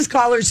 I just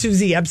call her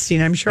Susie Epstein.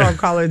 I'm sure I'll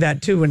call her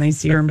that too when I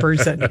see her in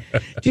person.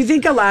 Do you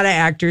think a lot of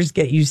actors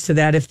get used to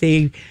that if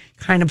they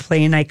kind of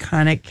play an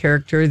iconic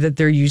character that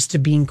they're used to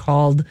being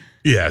called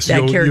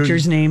that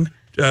character's name?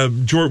 We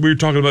were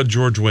talking about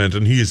George Wendt,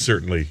 and he is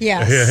certainly.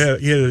 Yes.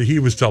 He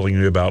was telling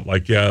me about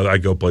I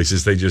go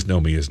places, they just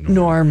know me as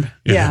Norm.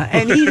 Yeah,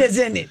 and he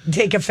doesn't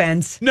take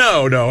offense.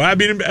 No. I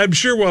mean, I'm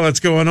sure while that's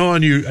going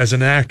on, you as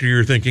an actor,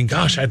 you're thinking,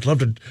 gosh, I'd love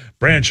to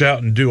branch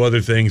out and do other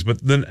things,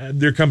 but then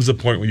there comes a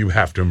point where you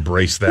have to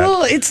embrace that.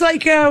 Well, it's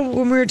like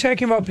when we were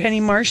talking about Penny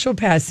Marshall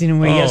passing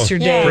away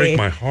yesterday. Break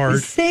my heart.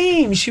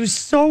 Same. She was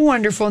so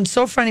wonderful and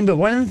so funny, but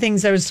one of the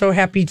things I was so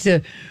happy to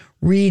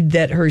read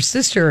that her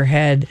sister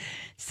had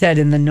said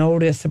in the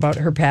notice about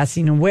her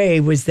passing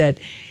away was that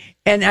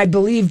And I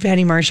believe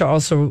Penny Marshall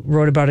also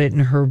wrote about it in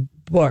her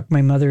book,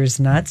 My Mother is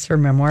Nuts, her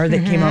memoir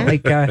that came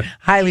out.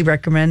 Highly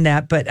recommend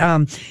that. But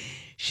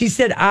she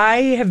said, I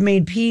have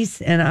made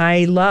peace, and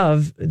I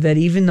love that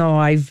even though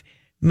I've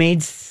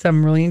made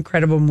some really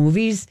incredible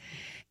movies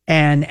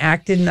and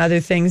acted in other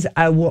things,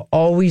 I will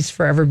always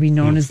forever be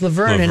known as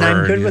Laverne, and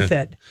I'm good with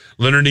it.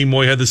 Leonard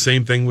Nimoy had the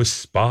same thing with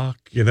Spock,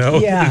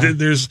 Yeah.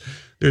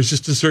 There's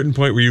just a certain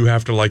point where you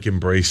have to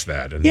embrace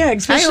that. And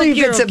especially if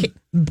it's a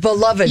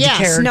beloved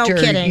character. No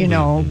kidding.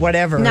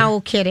 Whatever.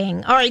 No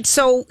kidding. All right,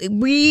 so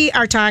we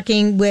are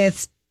talking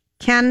with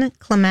Ken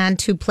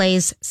Clement, who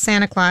plays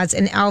Santa Claus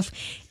in Elf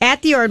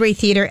at the Ordway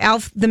Theater,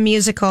 Elf the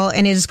Musical,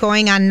 and it is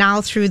going on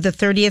now through the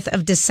 30th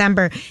of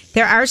December.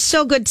 There are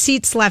still good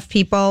seats left,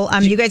 people.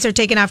 You guys are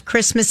taking off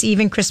Christmas Eve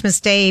and Christmas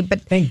Day,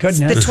 but thank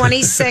goodness. The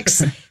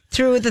 26th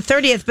through the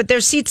 30th, but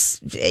there's seats,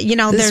 this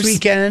there's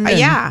weekend.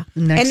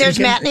 And there's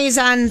weekend. matinees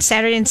on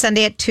Saturday and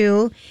Sunday at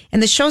 2,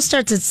 and the show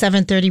starts at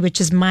 7:30, which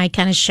is my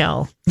kind of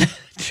show.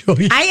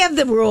 I have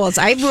the rules.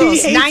 I have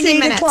rules. 90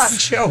 minutes.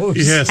 Shows.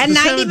 Yes, and the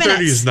 90 minutes.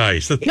 7:30 is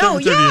nice. The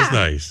 7:30 is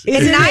nice.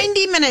 It's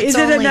 90 minutes. Is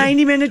it a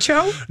 90-minute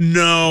show?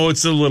 No,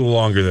 it's a little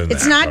longer than that.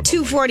 It's not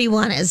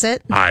 2:41, is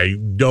it? No.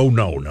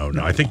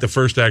 I think the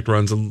first act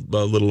runs a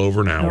little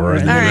over an hour.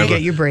 All right.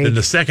 Get your break. Then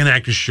the second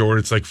act is short.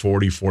 It's like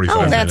 40, 45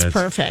 minutes. Oh, that's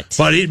perfect.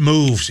 But it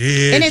moves.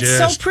 And it's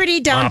so pretty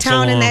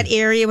downtown in that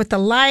area with the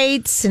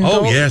lights. And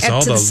all the ice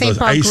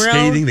Grill.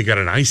 skating. They got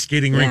an ice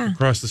skating rink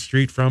across the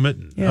street from it.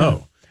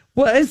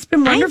 Well, it's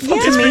been wonderful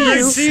to meet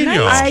you.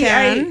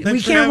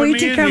 We can't wait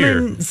to come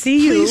and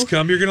see you. Please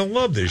come. You're going to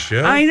love this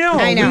show. I know.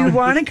 We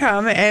want to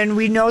come, and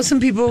we know some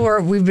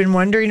people we've been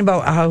wondering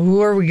about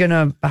what are we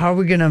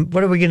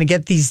going to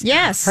get these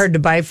hard to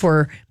buy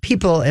for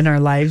people in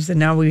our lives, and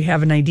now we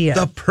have an idea.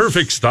 The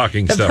perfect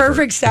stocking stuffer. The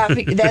perfect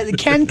stocking.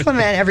 Ken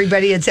Clement,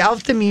 everybody. It's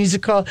Elf the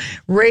Musical.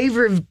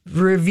 Rave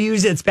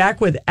reviews. It's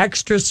back with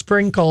extra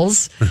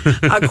sprinkles,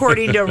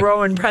 according to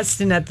Rowan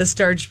Preston at the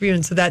Star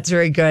Tribune. So that's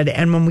very good.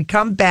 And when we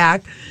come back,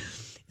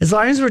 as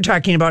long as we're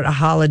talking about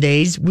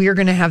holidays, we are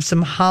going to have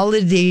some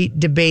holiday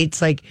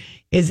debates like,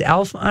 is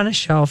Elf on a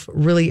Shelf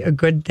really a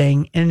good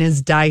thing? And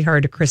is Die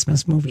Hard a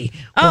Christmas movie?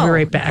 We'll be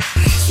right back.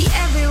 See,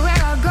 everywhere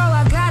I go,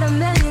 I got a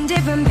million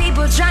different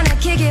people trying to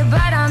kick it,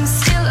 but I'm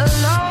still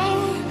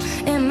alone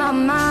in my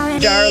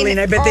mind. Darling,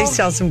 I bet they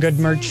sell some good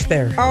merch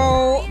there.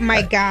 Oh,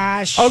 my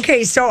gosh.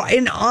 Okay, so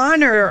in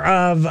honor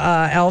of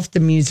Elf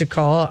the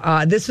Musical,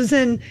 this was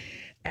in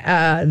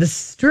the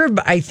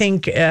Strib, I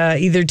think,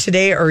 either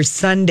today or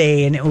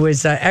Sunday, and it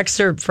was an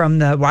excerpt from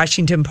the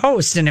Washington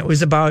Post, and it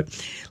was about,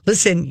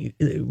 listen,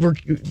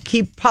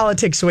 keep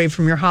politics away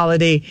from your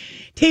holiday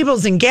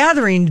tables and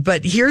gatherings,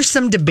 but here's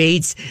some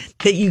debates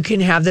that you can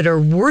have that are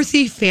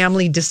worthy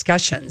family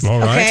discussions. All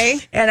right. Okay?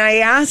 And I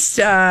asked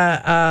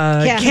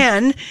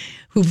Ken,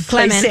 who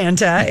plays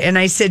Santa, and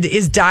I said,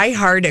 is Die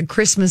Hard a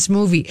Christmas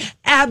movie?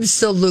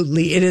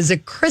 Absolutely. It is a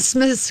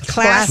Christmas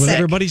classic. That's what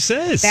everybody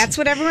says. That's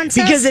what everyone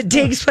says. Because it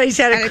takes place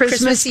at a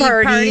Christmas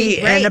party,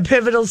 and a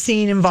pivotal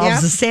scene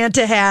involves a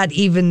Santa hat,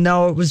 even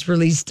though it was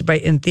released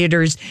in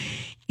theaters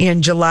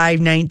in July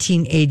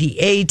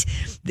 1988.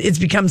 It's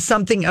become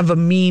something of a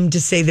meme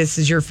to say this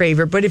is your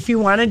favorite. But if you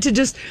wanted to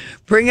just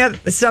bring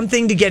up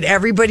something to get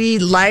everybody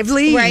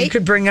lively, you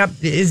could bring up,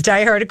 is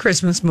Die Hard a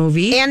Christmas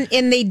movie? And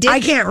they did.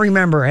 I can't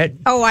remember it.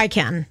 Oh, I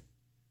can.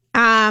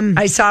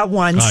 I saw it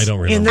once. I don't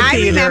remember. In the theater.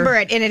 I remember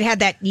it, and it had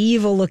that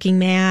evil-looking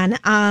man.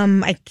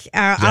 Alan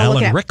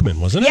Rickman,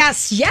 wasn't it?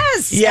 Yes,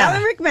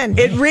 Alan Rickman.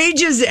 It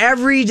rages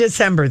every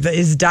December.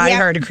 Is Die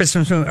Hard a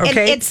Christmas movie? Okay, and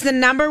it's the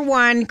number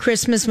one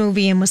Christmas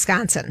movie in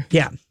Wisconsin.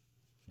 Yeah.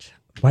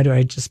 Why do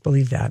I just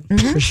believe that?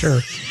 For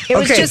sure. It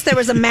was just, there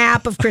was a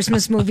map of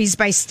Christmas movies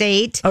by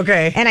state.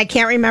 Okay. And I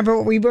can't remember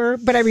what we were,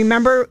 but I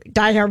remember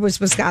Die Hard was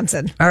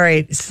Wisconsin. All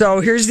right. So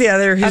here's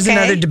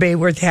another debate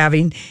worth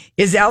having.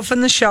 Is Elf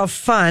on the Shelf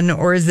fun,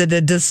 or is it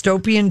a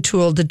dystopian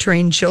tool to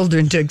train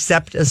children to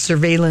accept a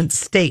surveillance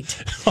state?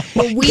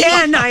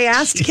 I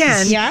asked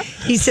Ken. Yeah.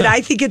 He said, I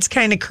think it's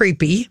kind of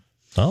creepy.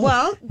 Oh,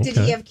 well, did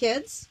he have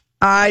kids?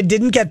 I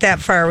didn't get that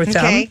far with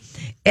them.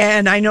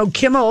 And I know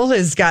Kimmel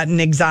has gotten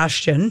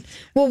exhaustion.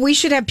 Well, we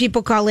should have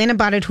people call in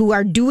about it who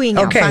are doing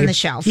Elf on the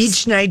Shelf.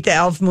 Each night the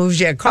Elf moves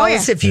you. Call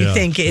us if you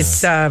think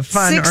it's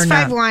fun or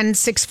not.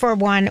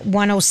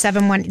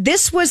 651-641-1071.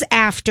 This was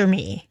after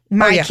me,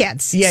 my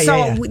kids.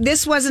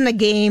 This wasn't a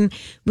game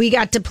we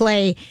got to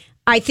play.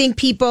 I think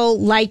people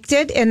liked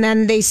it, and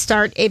then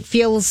it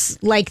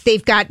feels like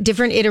they've got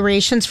different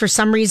iterations. For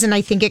some reason,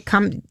 I think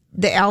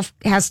the Elf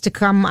has to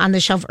come on the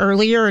shelf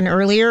earlier and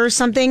earlier or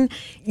something.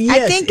 Yes,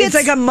 I think it's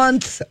like a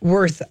month's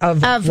worth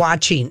of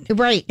watching.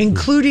 Right.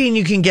 Including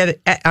you can get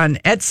on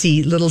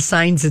Etsy little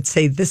signs that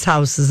say this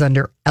house is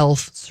under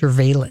Elf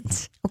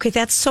surveillance. Okay,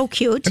 that's so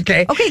cute.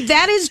 Okay,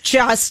 that is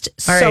just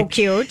so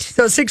cute.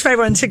 So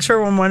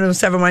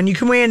 651-641-1071. You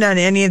can weigh in on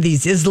any of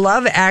these. Is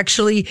love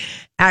actually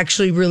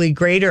really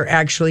great or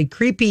actually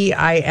creepy?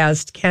 I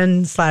asked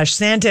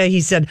Ken/Santa. He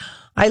said,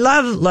 I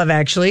love Love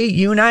Actually.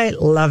 You and I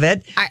love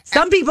it.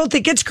 Some people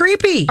think it's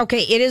creepy.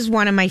 Okay, it is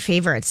one of my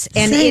favorites.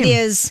 And Same. it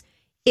is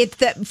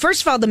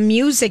First of all, the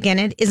music in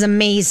it is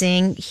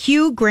amazing.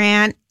 Hugh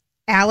Grant,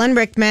 Alan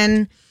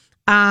Rickman,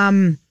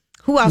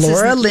 who else?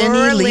 Laura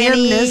Linney,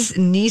 Liam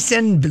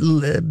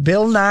Neeson,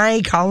 Bill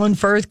Nye, Colin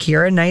Firth,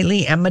 Keira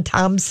Knightley, Emma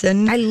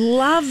Thompson. I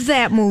love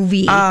that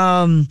movie.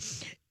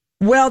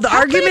 Well, the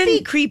argument could it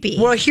be creepy.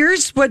 Well,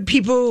 here's what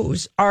people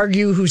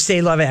argue who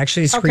say Love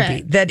Actually is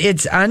creepy. That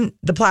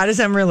the plot is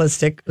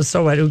unrealistic.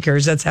 So what? Who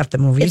cares? That's half the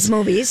movies. It's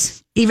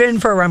movies. Even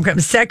for a rom-com,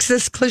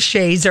 sexist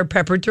cliches are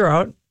peppered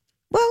throughout.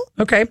 Well,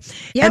 okay.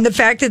 Yep. And the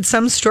fact that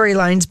some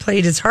storylines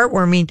played as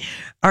heartwarming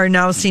are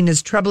now seen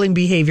as troubling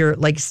behavior,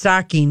 like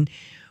stalking,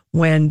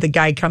 when the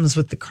guy comes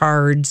with the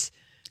cards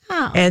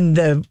and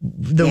the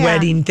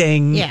wedding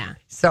thing. Yeah.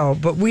 So,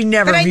 but we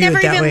never. But I view never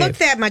it that even way. looked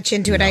that much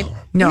into it.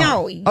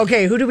 No.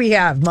 Okay, who do we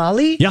have?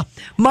 Molly? Yeah.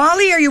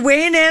 Molly, are you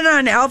weighing in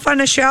on Elf on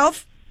a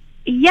Shelf?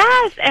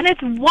 Yes, and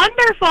it's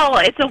wonderful.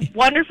 It's a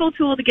wonderful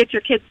tool to get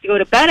your kids to go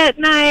to bed at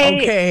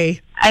night.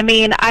 Okay. I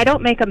mean, I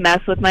don't make a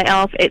mess with my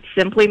elf. It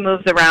simply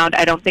moves around.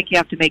 I don't think you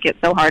have to make it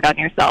so hard on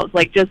yourselves.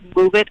 Like, just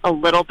move it a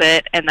little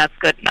bit, and that's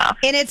good enough.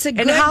 And it's a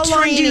good And how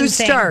long do you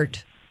thing.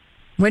 start?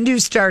 When do you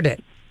start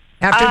it?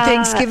 After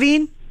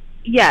Thanksgiving?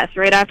 Yes,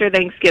 right after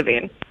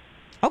Thanksgiving.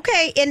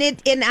 Okay,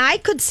 and I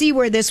could see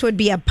where this would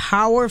be a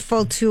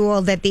powerful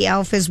tool that the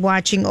elf is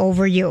watching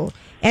over you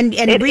and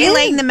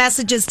relaying the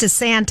messages to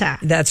Santa.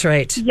 That's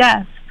right.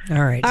 Yes.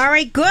 All right. All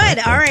right, good.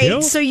 All right.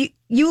 you. So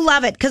you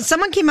love it because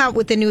someone came out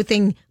with the new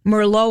thing,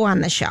 Merlot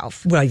on the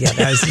shelf. Well, yeah,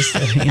 that was just,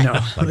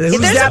 who's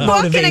There's that a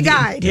book motivating? and a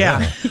guide.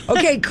 Yeah.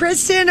 Okay,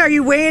 Kristen, are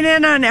you weighing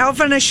in on Elf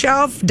on a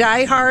Shelf,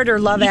 Die Hard, or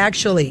Love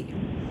Actually?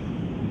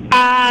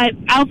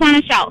 Elf on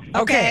a Shelf.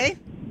 Okay.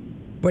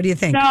 What do you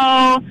think? So,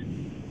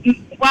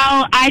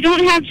 well, I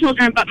don't have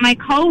children, but my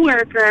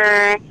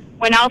coworker,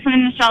 when Elf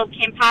on the Shelf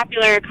became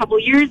popular a couple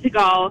years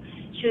ago,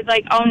 she was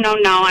like, "Oh no,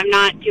 I'm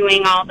not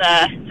doing all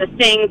the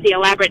things, the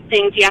elaborate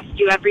things you have to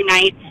do every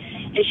night."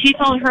 And she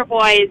told her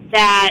boys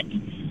that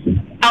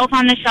Elf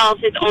on the Shelf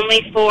is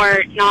only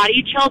for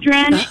naughty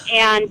children,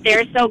 and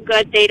they're so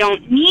good they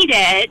don't need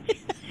it,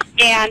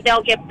 and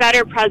they'll get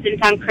better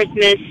presents on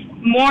Christmas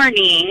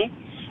morning.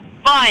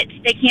 But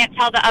they can't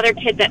tell the other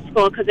kids at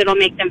school because it'll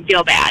make them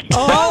feel bad.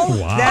 Oh,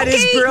 wow. That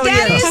is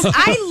brilliant.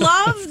 I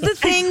love the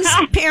things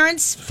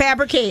parents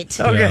fabricate.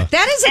 Okay. Yeah.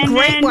 That is a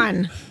great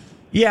one.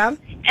 Yeah.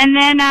 And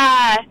then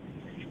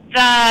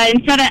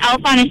instead of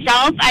Elf on a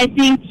Shelf, I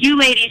think you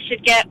ladies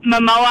should get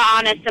Momoa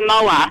on a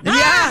Samoa.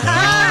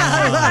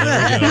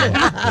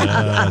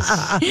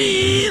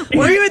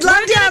 We would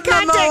love to have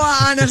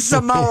Momoa on a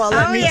Samoa,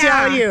 let me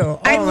tell you.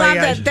 I Oh, love my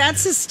gosh. that.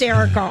 That's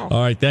hysterical.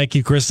 All right, thank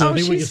you, Kristen. Oh, I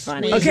think we she's can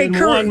funny. squeeze Okay, in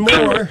one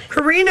more.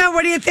 Karina,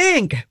 what do you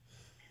think?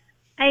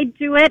 I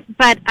do it,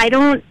 but I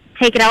don't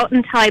take it out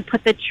until I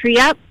put the tree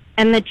up,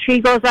 and the tree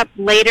goes up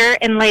later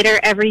and later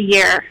every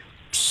year.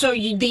 So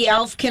the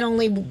elf can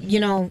only,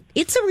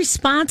 it's a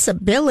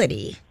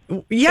responsibility.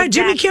 Yeah,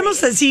 Jimmy Kimmel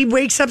says he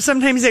wakes up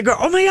sometimes and go,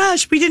 "Oh my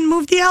gosh, we didn't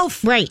move the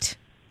elf." Right.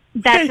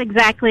 That's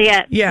exactly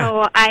it. Yeah.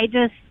 So I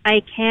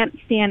can't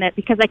stand it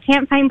because I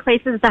can't find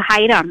places to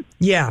hide them.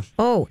 Yeah.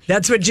 Oh.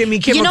 That's what Jimmy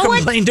Kimmel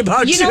complained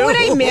about, You too. know what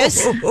I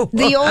miss?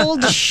 The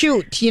old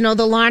chute,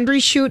 the laundry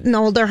chute in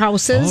older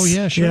houses. Oh,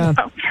 yeah, sure. Yeah.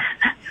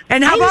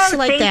 And how I used about to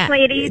like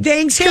that.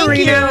 Thanks, Thank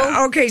Karina.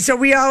 you. Okay, so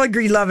we all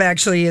agree Love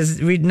Actually is,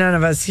 none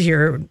of us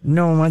here,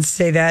 no one wants to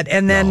say that.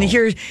 And then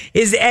here,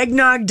 is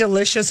eggnog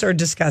delicious or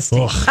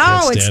disgusting?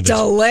 Oh, it's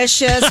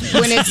delicious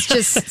when it's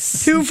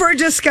just... 2 for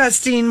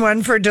disgusting,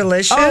 1 for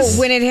delicious. Oh,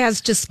 when it has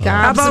just gobs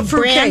How about of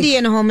fruitcake? brandy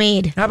and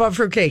homemade. How about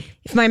fruitcake?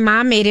 If my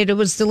mom made it, it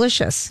was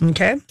delicious.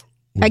 Okay.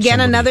 Again,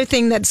 another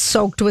thing that's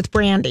soaked with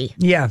brandy.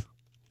 Yeah.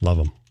 Love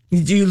them.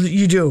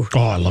 You do. Oh,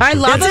 I love I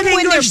them. love That's them an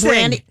when they're English thing,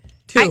 brandy.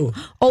 too.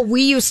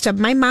 We used to.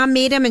 My mom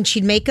made them, and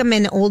she'd make them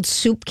in old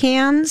soup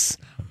cans,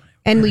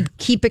 and we'd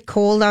keep it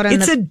cold out on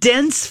It's a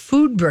dense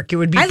food brick. It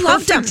would be I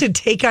loved perfect them.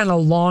 to take on a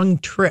long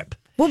trip.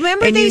 Well,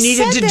 remember and they you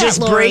needed said to that, just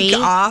Lori. break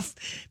off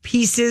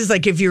pieces,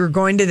 like if you were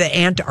going to the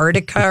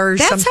Antarctica or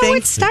That's something. how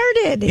it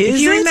started. Is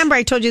if you it? remember,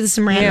 I told you this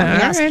in random. Yeah,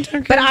 Yes. all right,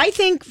 okay. But I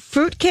think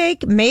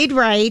fruitcake made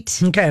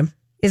right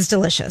is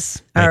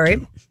delicious. All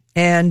right.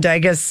 And I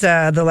guess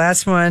the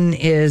last one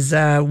is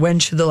when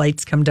should the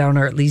lights come down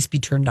or at least be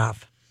turned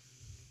off?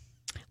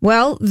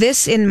 Well,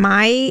 this in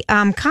my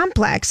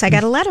complex, I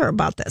got a letter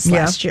about this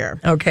last year.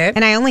 Okay.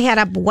 And I only had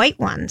up white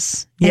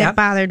ones. And Yeah. it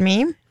bothered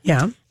me.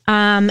 Yeah.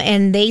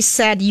 And they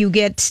said you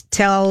get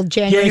till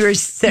January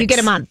 6th. You get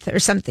a month or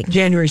something.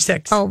 January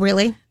 6th. Oh,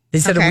 really? They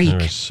said a Okay. week.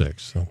 January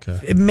 6th,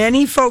 okay.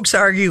 Many folks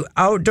argue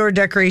outdoor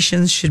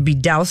decorations should be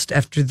doused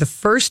after the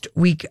first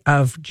week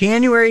of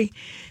January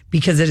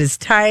because it is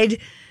tied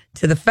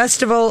to the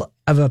Festival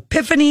of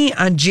Epiphany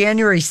on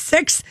January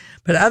 6th.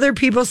 But other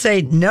people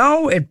say,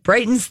 no, it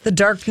brightens the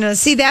darkness.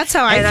 See, that's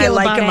how I and feel I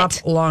like about them it.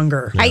 up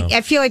longer.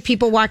 I feel like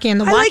people walking in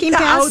the I like walking the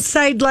path.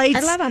 outside lights.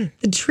 I love them.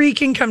 The tree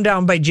can come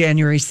down by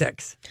January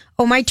 6th.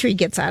 Oh, my tree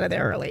gets out of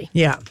there early.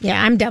 Yeah.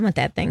 Yeah, I'm done with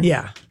that thing.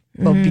 Yeah.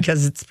 Well,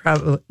 because it's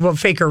probably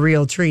fake or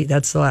real tree.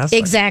 That's the last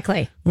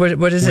exactly. one.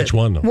 What is it? Which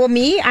one? Well,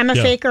 me, I'm a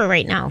faker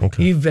right now.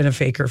 Okay. You've been a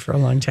faker for a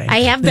long time. I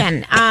have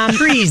been.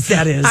 Trees,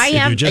 that is. I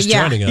have. You're just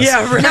joining us.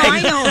 Yeah, right. No,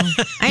 I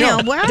know. I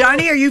know. Well,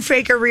 Donnie, are you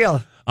fake or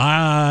real?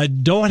 I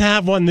don't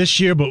have one this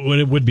year, but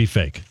it would be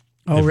fake.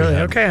 Oh, really?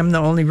 Okay, I'm the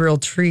only real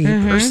tree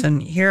person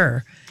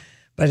here.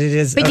 But it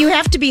is. But you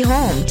have to be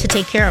home to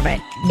take care of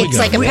it. It's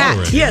like a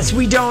pet. Yes,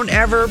 we don't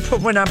ever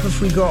put one up if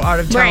we go out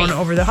of town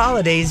over the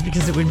holidays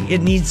because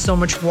it needs so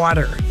much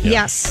water.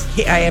 Yes.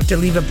 I have to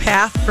leave a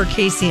path for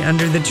Casey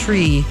under the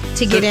tree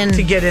to get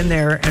in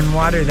there and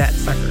water that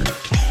sucker.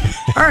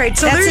 All right,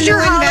 so that's there's a your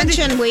new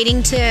invention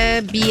waiting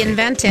to be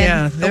invented.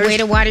 Yeah, a way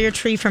to water your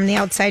tree from the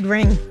outside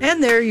ring.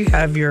 And there you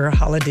have your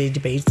holiday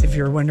debates if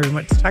you're wondering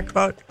what to talk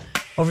about.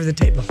 Over the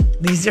table.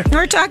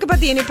 We're talking about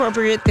the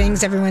inappropriate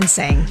things everyone's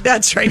saying.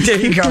 That's right. There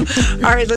you go. All right.